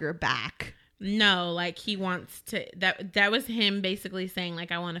shot of your back. No, like he wants to, that was him basically saying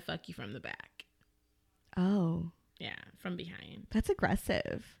like, I want to fuck you from the back. Oh. Yeah, from behind. That's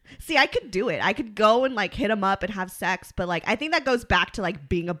aggressive. See, I could do it. I could go and like hit him up and have sex, but like I think that goes back to like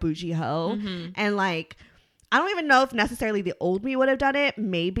being a bougie hoe. And like I don't even know if necessarily the old me would have done it,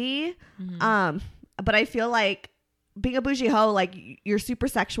 maybe. But I feel like being a bougie hoe, like you're super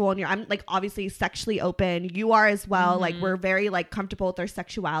sexual and I'm like obviously sexually open. You are as well. Like we're very like comfortable with our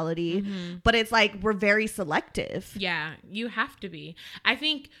sexuality, but it's like we're very selective. Yeah, you have to be. I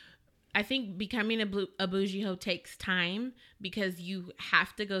think becoming a bougie hoe takes time because you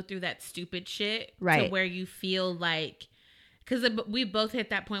have to go through that stupid shit to where you feel like, because we both hit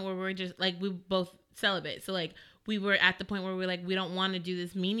that point where we're just like, we both celibate. So like we were at the point where we're like, we don't want to do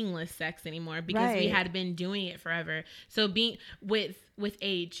this meaningless sex anymore because we had been doing it forever. So being with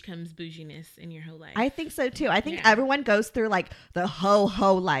age comes bouginess in your whole life. I think so too. I think everyone goes through like the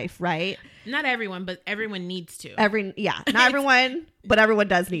hoe life, right? Not everyone, but everyone needs to. Not everyone, but everyone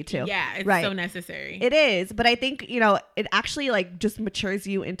does need to. Yeah, it's so necessary. It is, but I think, you know, it actually like just matures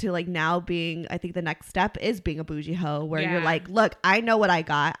you into like now being, I think the next step is being a bougie hoe where you're like, look, I know what I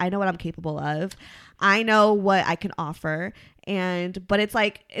got. I know what I'm capable of. I know what I can offer. But it's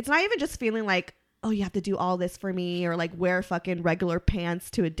like, it's not even just feeling like, oh, you have to do all this for me or like wear fucking regular pants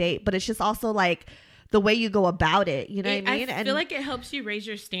to a date. But it's just also like the way you go about it. You know what I mean? I feel like it helps you raise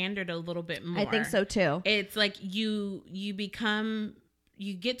your standard a little bit more. I think so too. It's like you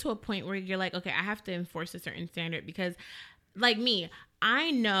get to a point where you're like, okay, I have to enforce a certain standard because like me,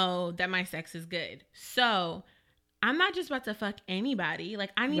 I know that my sex is good. So I'm not just about to fuck anybody. Like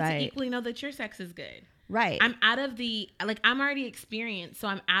I need to equally know that your sex is good. Right. I'm out of the, like, I'm already experienced. So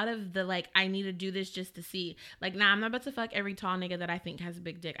I'm out of the, like, I need to do this just to see. Like, nah, I'm not about to fuck every tall nigga that I think has a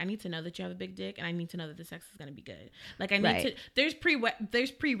big dick. I need to know that you have a big dick and I need to know that the sex is going to be good. Like, I need to, there's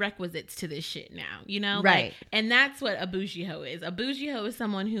prerequisites to this shit now, you know? Right. Like, and that's what a bougie hoe is. A bougie hoe is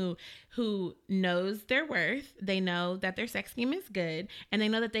someone who knows their worth. They know that their sex game is good and they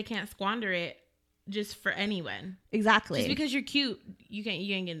know that they can't squander it just for anyone. Exactly. Just because you're cute, you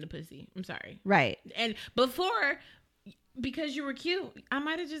ain't getting the pussy. I'm sorry. Right. And before, because you were cute, I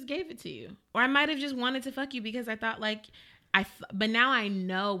might have just gave it to you, or I might have just wanted to fuck you because I thought like but now I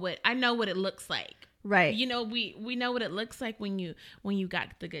know what it looks like. Right. You know, we know what it looks like when you got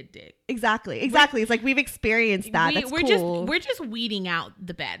the good dick. Exactly. It's like we've experienced that. That's cool. We're just weeding out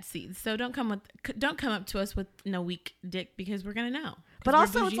the bad seeds. So don't come up to us with no weak dick because we're gonna know. But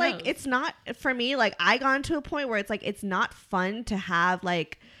also it's like, it's not, for me, like I got to a point where it's like, it's not fun to have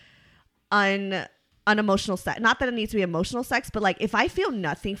like unemotional sex. Not that it needs to be emotional sex, but like if I feel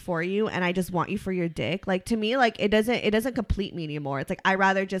nothing for you and I just want you for your dick, like to me, like it doesn't complete me anymore. It's like I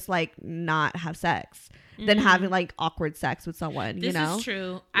rather just like not have sex than having like awkward sex with someone. This is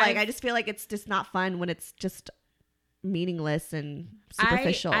true. Like I just feel like it's just not fun when it's just meaningless and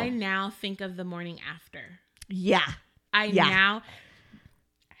superficial. I now think of the morning after. Yeah. I now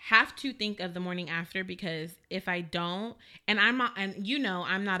have to think of the morning after because if I don't, and I'm not, and you know,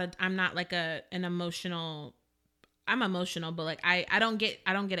 I'm not like an emotional. I'm emotional, but like I don't get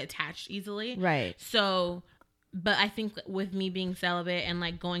attached easily. Right. So But I think with me being celibate and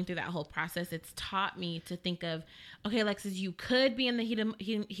like going through that whole process, it's taught me to think of, okay, Alexis, you could be in the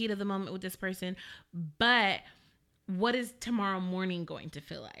heat of the moment with this person, but what is tomorrow morning going to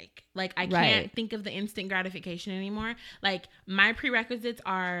feel like? Like, I can't think of the instant gratification anymore. Like, my prerequisites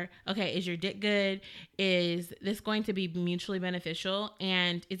are, okay, is your dick good? Is this going to be mutually beneficial?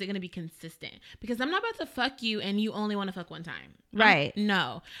 And is it going to be consistent? Because I'm not about to fuck you and you only want to fuck one time. Right.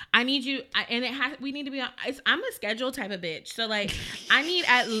 No. I need you, we need to be on, I'm a schedule type of bitch. So, like, I need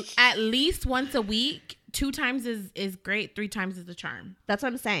at least once a week. 2 times is great. 3 times is the charm. That's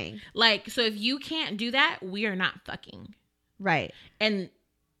what I'm saying. Like, so if you can't do that, we are not fucking. Right. And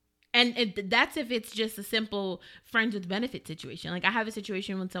that's if it's just a simple friends with benefit situation. Like, I have a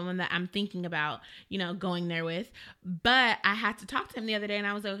situation with someone that I'm thinking about, you know, going there with, but I had to talk to him the other day and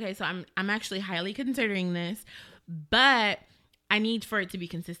I was like, okay, so I'm actually highly considering this, but I need for it to be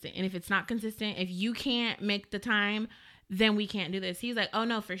consistent. And if it's not consistent, if you can't make the time, then we can't do this. He's like, oh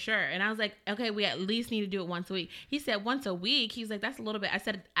no, for sure. And I was like, okay, we at least need to do it once a week. He said once a week. He was like, that's a little bit. I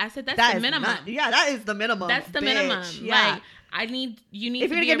said that's the minimum. That is the minimum. That's the bitch. minimum. Yeah. Like, you need if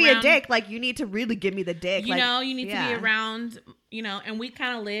to you're gonna give me a dick, like, you need to really give me the dick. You like, know, you need to be around, you know, and we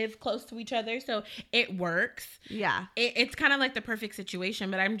kind of live close to each other. So it works. Yeah. It's kind of like the perfect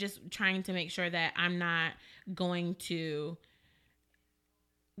situation, but I'm just trying to make sure that I'm not going to,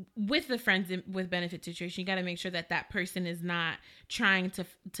 with the friends with benefit situation, you got to make sure that that person is not trying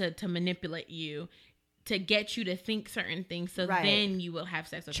to manipulate you to get you to think certain things. So then you will have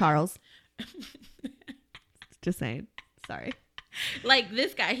sex with Charles. Just saying. Sorry. Like,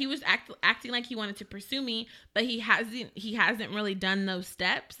 this guy, he was acting like he wanted to pursue me, but he hasn't really done those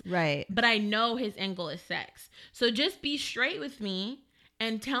steps. Right. But I know his angle is sex. So just be straight with me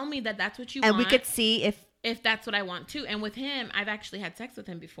and tell me that that's what you want. And we could see if that's what I want too. And with him, I've actually had sex with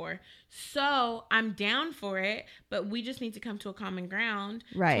him before. So I'm down for it, but we just need to come to a common ground.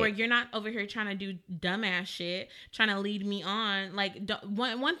 Right. Where you're not over here trying to do dumbass shit, trying to lead me on. Like,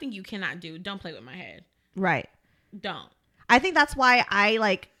 one thing you cannot do, don't play with my head. Right. Don't. I think that's why I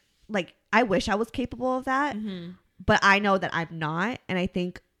like I wish I was capable of that, but I know that I'm not. And I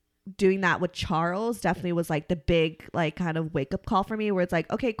think doing that with Charles definitely was like the big like kind of wake up call for me, where it's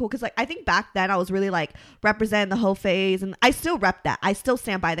like, okay, cool. Cause like I think back then I was really like representing the whole phase, and I still rep that. I still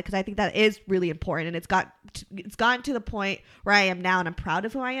stand by that because I think that is really important, and it's gotten to the point where I am now, and I'm proud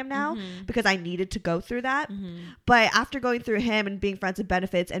of who I am now because I needed to go through that. But after going through him and being friends with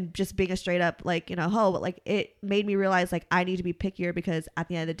benefits and just being a straight up like, you know, hoe, like it made me realize like I need to be pickier, because at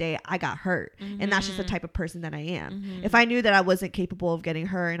the end of the day I got hurt, and that's just the type of person that I am. If I knew that I wasn't capable of getting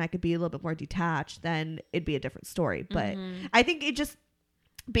hurt and I could be a little bit more detached, then it'd be a different story. But I think it just,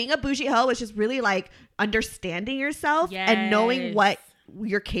 being a bougie hoe is just really like understanding yourself and knowing what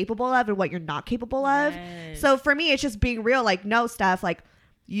you're capable of and what you're not capable of. So for me, it's just being real, like, no, Steph, like,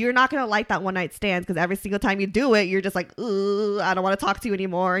 you're not going to like that one night stand, because every single time you do it, you're just like, ooh, I don't want to talk to you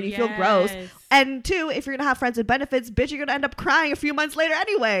anymore, and you feel gross. And 2, if you're going to have friends with benefits, bitch, you're going to end up crying a few months later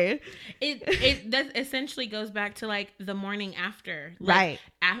anyway. That essentially goes back to like the morning after. Like,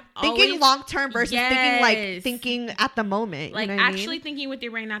 right. Thinking long term versus thinking at the moment. Like, you know what actually I mean? thinking with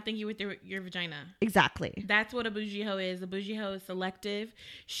your brain, not thinking with your vagina. Exactly. That's what a bougie hoe is. A bougie hoe is selective.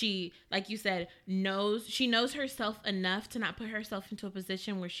 She, like you said, knows herself enough to not put herself into a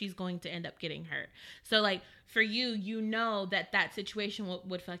position where she's going to end up getting hurt. So like for you, you know that situation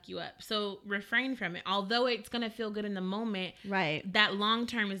would fuck you up. So refrain from it. Although it's going to feel good in the moment, right? That long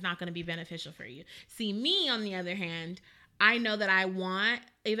term is not going to be beneficial for you. See, me on the other hand, I know that I want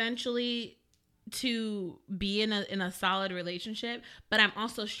eventually to be in a solid relationship, but I'm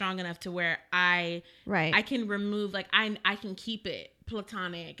also strong enough to where I can remove, like, I can keep it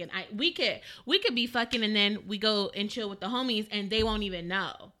platonic, and we could be fucking, and then we go and chill with the homies and they won't even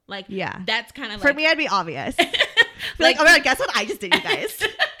know. Like, that's kind of like, for me, it'd be obvious. like, oh my God, guess what I just did, you guys?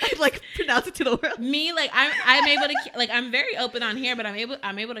 Like, pronounce it to the world. Me, like, I'm able to, like, I'm very open on here, but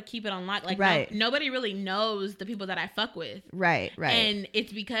I'm able to keep it on lock. Like, nobody really knows the people that I fuck with. Right. And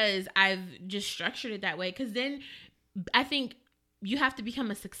it's because I've just structured it that way. Because then I think you have to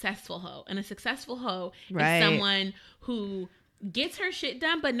become a successful hoe, and a successful hoe is someone who gets her shit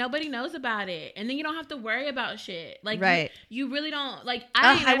done, but nobody knows about it, and then you don't have to worry about shit. Like, you really don't, like,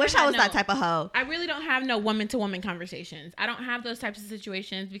 I wish I was that type of hoe. I really don't have no woman to woman conversations. I don't have those types of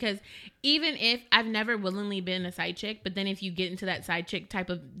situations, because even if I've never willingly been a side chick, but then if you get into that side chick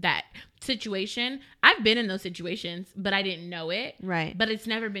type of that situation, I've been in those situations, but I didn't know it. Right. But it's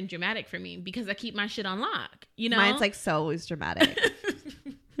never been dramatic for me because I keep my shit on lock. You know, mine's like so always dramatic.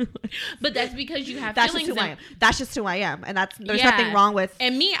 But that's because you have That's feelings. just who I am. That's just who I am. And there's nothing wrong with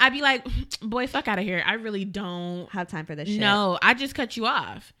And me, I'd be like, boy, fuck out of here. I really don't have time for this shit. No, I just cut you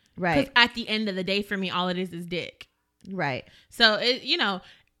off. Right. Because at the end of the day, for me, all it is dick. Right. So,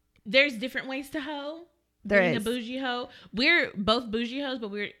 there's different ways to hoe. There Being is a bougie hoe. We're both bougie hoes,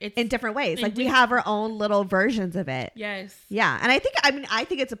 but it's in different ways. Like we have our own little versions of it. Yes. Yeah. And I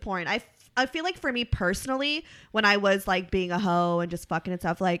think it's important. I feel like for me personally, when I was like being a hoe and just fucking and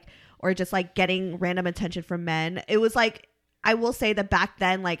stuff, like, or just like getting random attention from men, it was like, I will say that back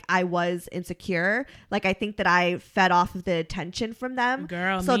then, like I was insecure. Like I think that I fed off of the attention from them.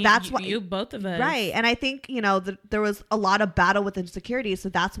 Girl, so that's why you both of us. Right. And I think, there was a lot of battle with insecurity. So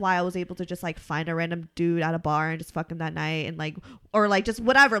that's why I was able to just like find a random dude at a bar and just fuck him that night and like, or like just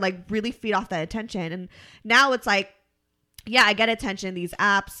whatever, like really feed off that attention. And now it's like, yeah, I get attention, these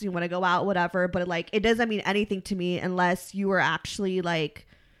apps, you want to go out, whatever, but like it doesn't mean anything to me unless you are actually like,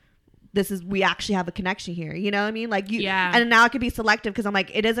 we actually have a connection here. You know what I mean? Like and now I could be selective because I'm like,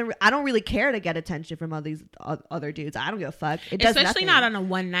 I don't really care to get attention from all these other dudes. I don't give a fuck. It does Especially nothing. not on a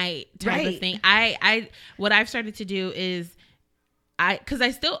one night type of thing. What I've started to do is because I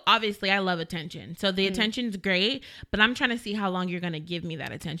still, obviously I love attention. So the attention's great, but I'm trying to see how long you're going to give me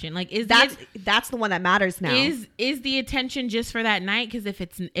that attention. Like that's the one that matters now. Is the attention just for that night? Because if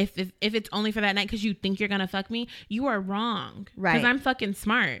it's only for that night because you think you're going to fuck me, you are wrong. Right. Because I'm fucking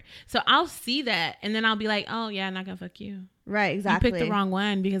smart. So I'll see that and then I'll be like, oh yeah, I'm not going to fuck you. Right, exactly. You picked the wrong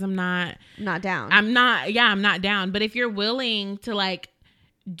one because I'm not down. I'm not down. But if you're willing to like,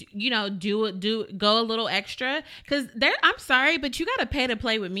 go a little extra because I'm sorry, but you gotta pay to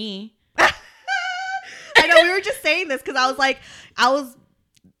play with me. I know, we were just saying this because I was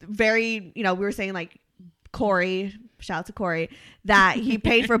very, we were saying like Corey, shout out to Corey, that he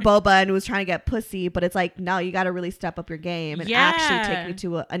paid for boba and was trying to get pussy, but it's like, no, you got to really step up your game and actually take me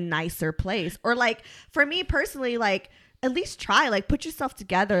to a nicer place. Or like for me personally, like at least try, like put yourself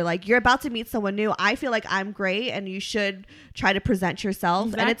together. Like you're about to meet someone new. I feel like I'm great and you should try to present yourself.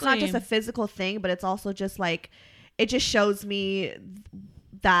 Exactly. And it's not just a physical thing, but it's also just like, it just shows me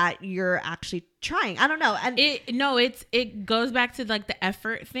that you're actually trying. I don't know. And it goes back to like the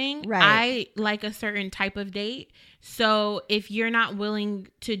effort thing. Right. I like a certain type of date. So if you're not willing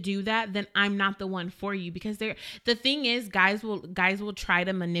to do that, then I'm not the one for you because the thing is guys will try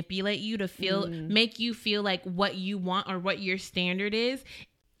to manipulate you to make you feel like what you want or what your standard is.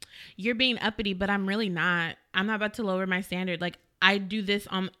 You're being uppity, but I'm really not. I'm not about to lower my standard. Like I do this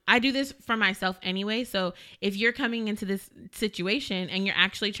for myself anyway. So if you're coming into this situation and you're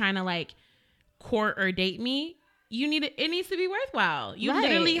actually trying to like court or date me, it needs to be worthwhile. You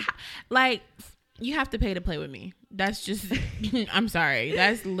literally you have to pay to play with me. That's just I'm sorry.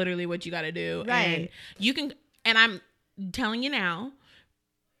 That's literally what you got to do. Right. And I'm telling you now,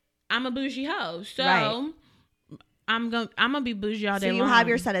 I'm a bougie hoe. So I'm gonna be bougie all day long. So you have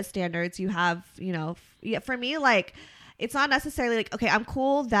your set of standards. You have, for me, like, it's not necessarily like, okay, I'm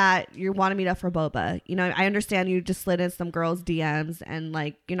cool that you're wanting me to for boba. I understand you just slid in some girls' DMs and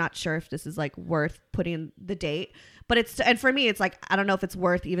like, you're not sure if this is like worth putting in the date. But and for me, it's like, I don't know if it's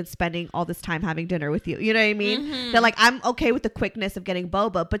worth even spending all this time having dinner with you. You know what I mean? Mm-hmm. That like, I'm okay with the quickness of getting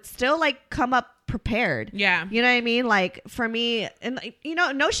boba, but still like come up prepared. Yeah. You know what I mean? Like for me, and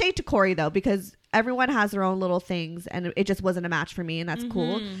no shade to Corey though, because everyone has their own little things and it just wasn't a match for me and that's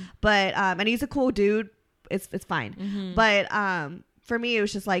cool. But, and he's a cool dude. It's fine. Mm-hmm. But, for me, it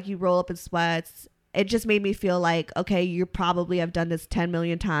was just like you roll up in sweats. It just made me feel like, okay, you probably have done this 10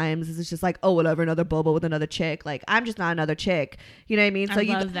 million times. It's just like, oh, whatever, another boba with another chick. Like, I'm just not another chick. You know what I mean? So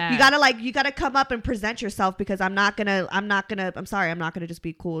you gotta come up and present yourself because I'm sorry, I'm not gonna just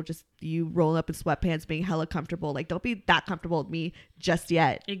be cool. Just you rolling up in sweatpants, being hella comfortable. Like, don't be that comfortable with me just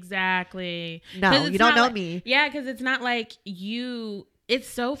yet. Exactly. No, you don't know me. Yeah, because it's not like you... It's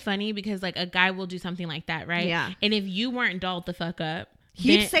so funny because like a guy will do something like that, right? Yeah. And if you weren't dolled the fuck up,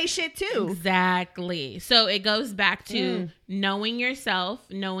 he'd say shit too. Exactly. So it goes back to knowing yourself,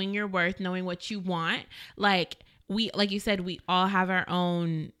 knowing your worth, knowing what you want. Like you said, we all have our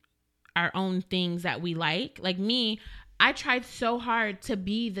own things that we like. Like me, I tried so hard to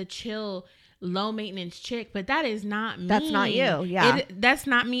be the chill, low maintenance chick, but that is not me. That's not you. Yeah. That's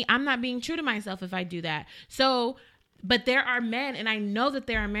not me. I'm not being true to myself if I do that. So, but there are men, and I know that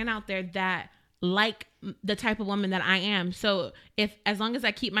there are men out there that like the type of woman that I am. So as long as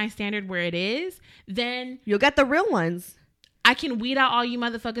I keep my standard where it is, then you'll get the real ones. I can weed out all you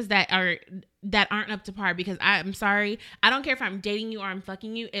motherfuckers that aren't up to par because I'm sorry. I don't care if I'm dating you or I'm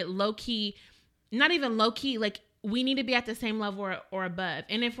fucking you. It low key, not even low key, like we need to be at the same level or above.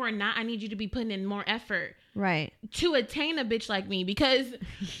 And if we're not, I need you to be putting in more effort. Right. To attain a bitch like me, because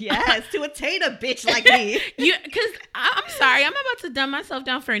yes, to attain a bitch like me. Because I'm sorry, I'm about to dumb myself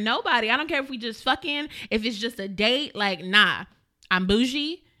down for nobody. I don't care if we just fucking, if it's just a date. Like, nah, I'm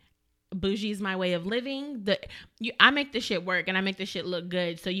bougie. Bougie is my way of living. I make the shit work and I make the shit look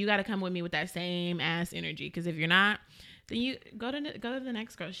good. So you got to come with me with that same ass energy. Because if you're not, then you go to the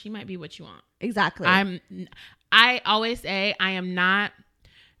next girl. She might be what you want. Exactly. I always say I'm not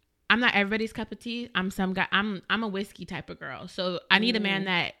everybody's cup of tea. I'm some guy. I'm a whiskey type of girl. So I need a man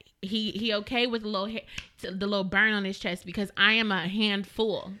that he okay with the little burn on his chest, because I am a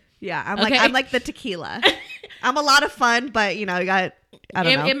handful. Yeah, I'm like the tequila. I'm a lot of fun, but you got. I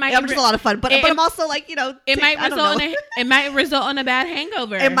don't know. I'm just a lot of fun, but I'm also like, it might result in a bad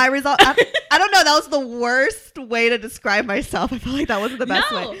hangover. It might result. I don't know. That was the worst way to describe myself. I feel like that wasn't the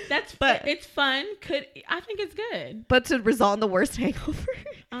best way. But it's fun. I think it's good. But to result in the worst hangover.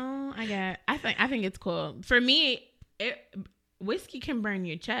 Oh, I think it's cool. For me, whiskey can burn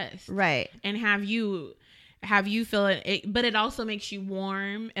your chest, right, and have you feel it, but it also makes you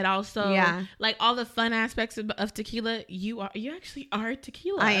warm. It also, like all the fun aspects of tequila. You actually are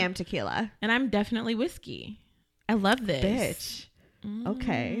tequila. I am tequila, and I'm definitely whiskey. I love bitch. this.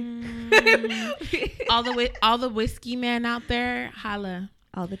 Okay. all the whiskey men out there, holla.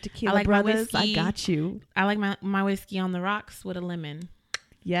 All the tequila brothers, I got you. I like my whiskey on the rocks with a lemon.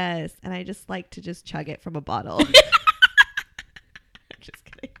 Yes, and I just like to just chug it from a bottle. Just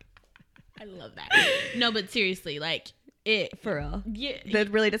kidding. I love that. No, but seriously, like it for real. Yeah,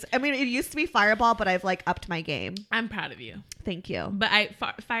 that really does. I mean, it used to be Fireball, but I've like upped my game. I'm proud of you. Thank you. But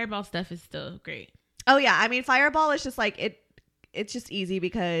Fireball stuff is still great. Oh yeah, I mean, Fireball is just like it. It's just easy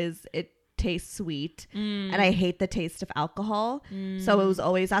because it tastes sweet, and I hate the taste of alcohol. So it was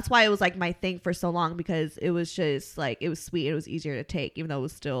always, that's why it was like my thing for so long, because it was just like, it was sweet. It was easier to take, even though it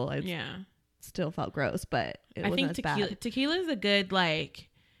was still still felt gross, but it wasn't as bad. Tequila is a good, like,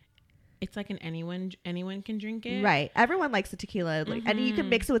 it's like anyone can drink it. Right. Everyone likes the tequila. And you can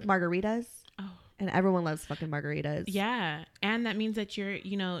mix it with margaritas. Oh. And everyone loves fucking margaritas. Yeah. And that means that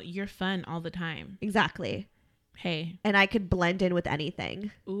you're fun all the time. Exactly. Hey. And I could blend in with anything.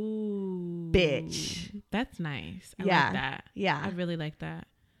 Ooh. Bitch. That's nice. I like that. Yeah. I really like that.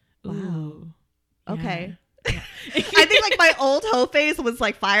 Wow. Ooh. Okay. Yeah. I think like my old hoe phase was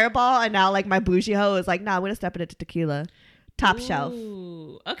like Fireball, and now like my bougie hoe is like, nah, I'm gonna step into tequila. Top shelf.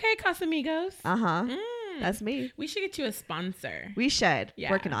 Okay, Casamigos. That's me. We should get you a sponsor. We should. Yeah.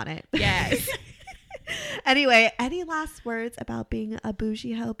 Working on it. Yes. Anyway, any last words about being a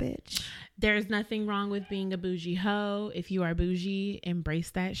bougie hoe, bitch? There's nothing wrong with being a bougie hoe. If you are bougie, embrace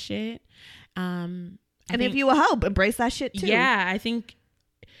that shit. If you a hoe, embrace that shit too. Yeah,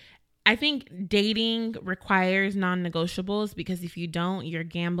 I think dating requires non-negotiables, because if you don't, you're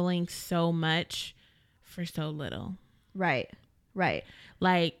gambling so much for so little. Right.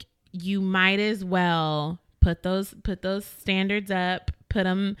 Like, you might as well put those standards up, put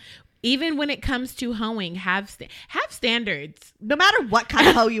them. Even when it comes to hoeing, have standards. No matter what kind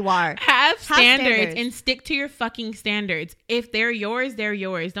of hoe you are. Have standards and stick to your fucking standards. If they're yours, they're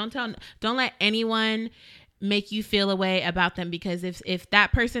yours. Don't let anyone make you feel a way about them, because if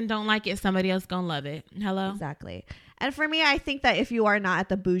that person don't like it, somebody else gonna love it. Hello? Exactly. And for me, I think that if you are not at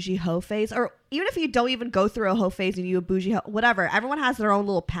the bougie hoe phase, or even if you don't even go through a hoe phase and you a bougie hoe, whatever, everyone has their own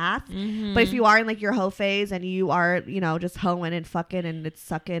little path. Mm-hmm. But if you are in like your hoe phase and you are, just hoeing and fucking and it's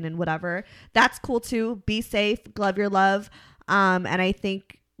sucking and whatever, that's cool too. Be safe, glove your love. And I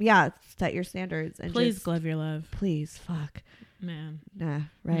think, set your standards. And please glove your love. Please, fuck. Man. Nah,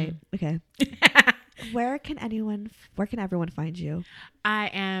 right. Okay. Where can everyone find you?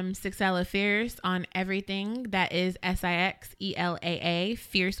 I am Sixelaafiercee on everything. That is SIXELAA,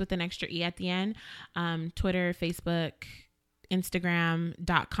 fierce with an extra E at the end. Twitter, Facebook,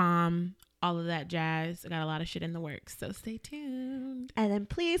 Instagram.com, all of that jazz. I got a lot of shit in the works, so stay tuned. And then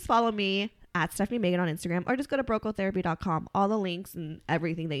please follow me at Stephanie Megan on Instagram, or just go to brocotherapy.com. All the links and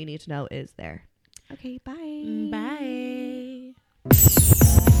everything that you need to know is there. Okay, bye. Bye.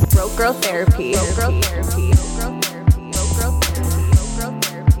 Broke Girl Therapy.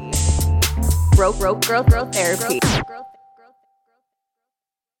 Broke Girl Therapy.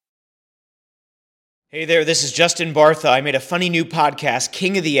 Hey there, this is Justin Bartha. I made a funny new podcast,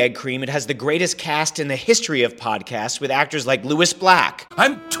 King of the Egg Cream. It has the greatest cast in the history of podcasts, with actors like Louis Black.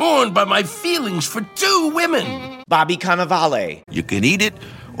 I'm torn by my feelings for two women. Bobby Cannavale. You can eat it,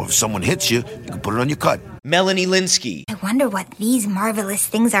 or if someone hits you, you can put it on your cut. Melanie Linsky. I wonder what these marvelous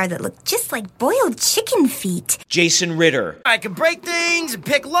things are that look just like boiled chicken feet. Jason Ritter. I can break things and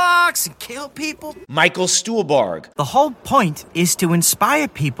pick locks and kill people. Michael Stuhlbarg. The whole point is to inspire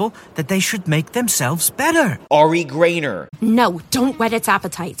people that they should make themselves better. Ari Grainer. No, don't whet its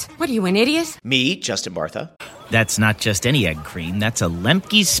appetite. What are you, an idiot? Me, Justin Bartha. That's not just any egg cream, that's a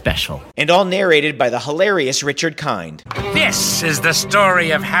Lemke's special. And all narrated by the hilarious Richard Kind. This is the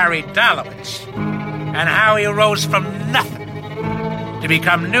story of Harry Dalowitz and how he rose from nothing to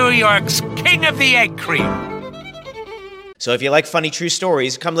become New York's King of the Egg Cream. So if you like funny true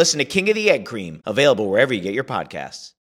stories, come listen to King of the Egg Cream, available wherever you get your podcasts.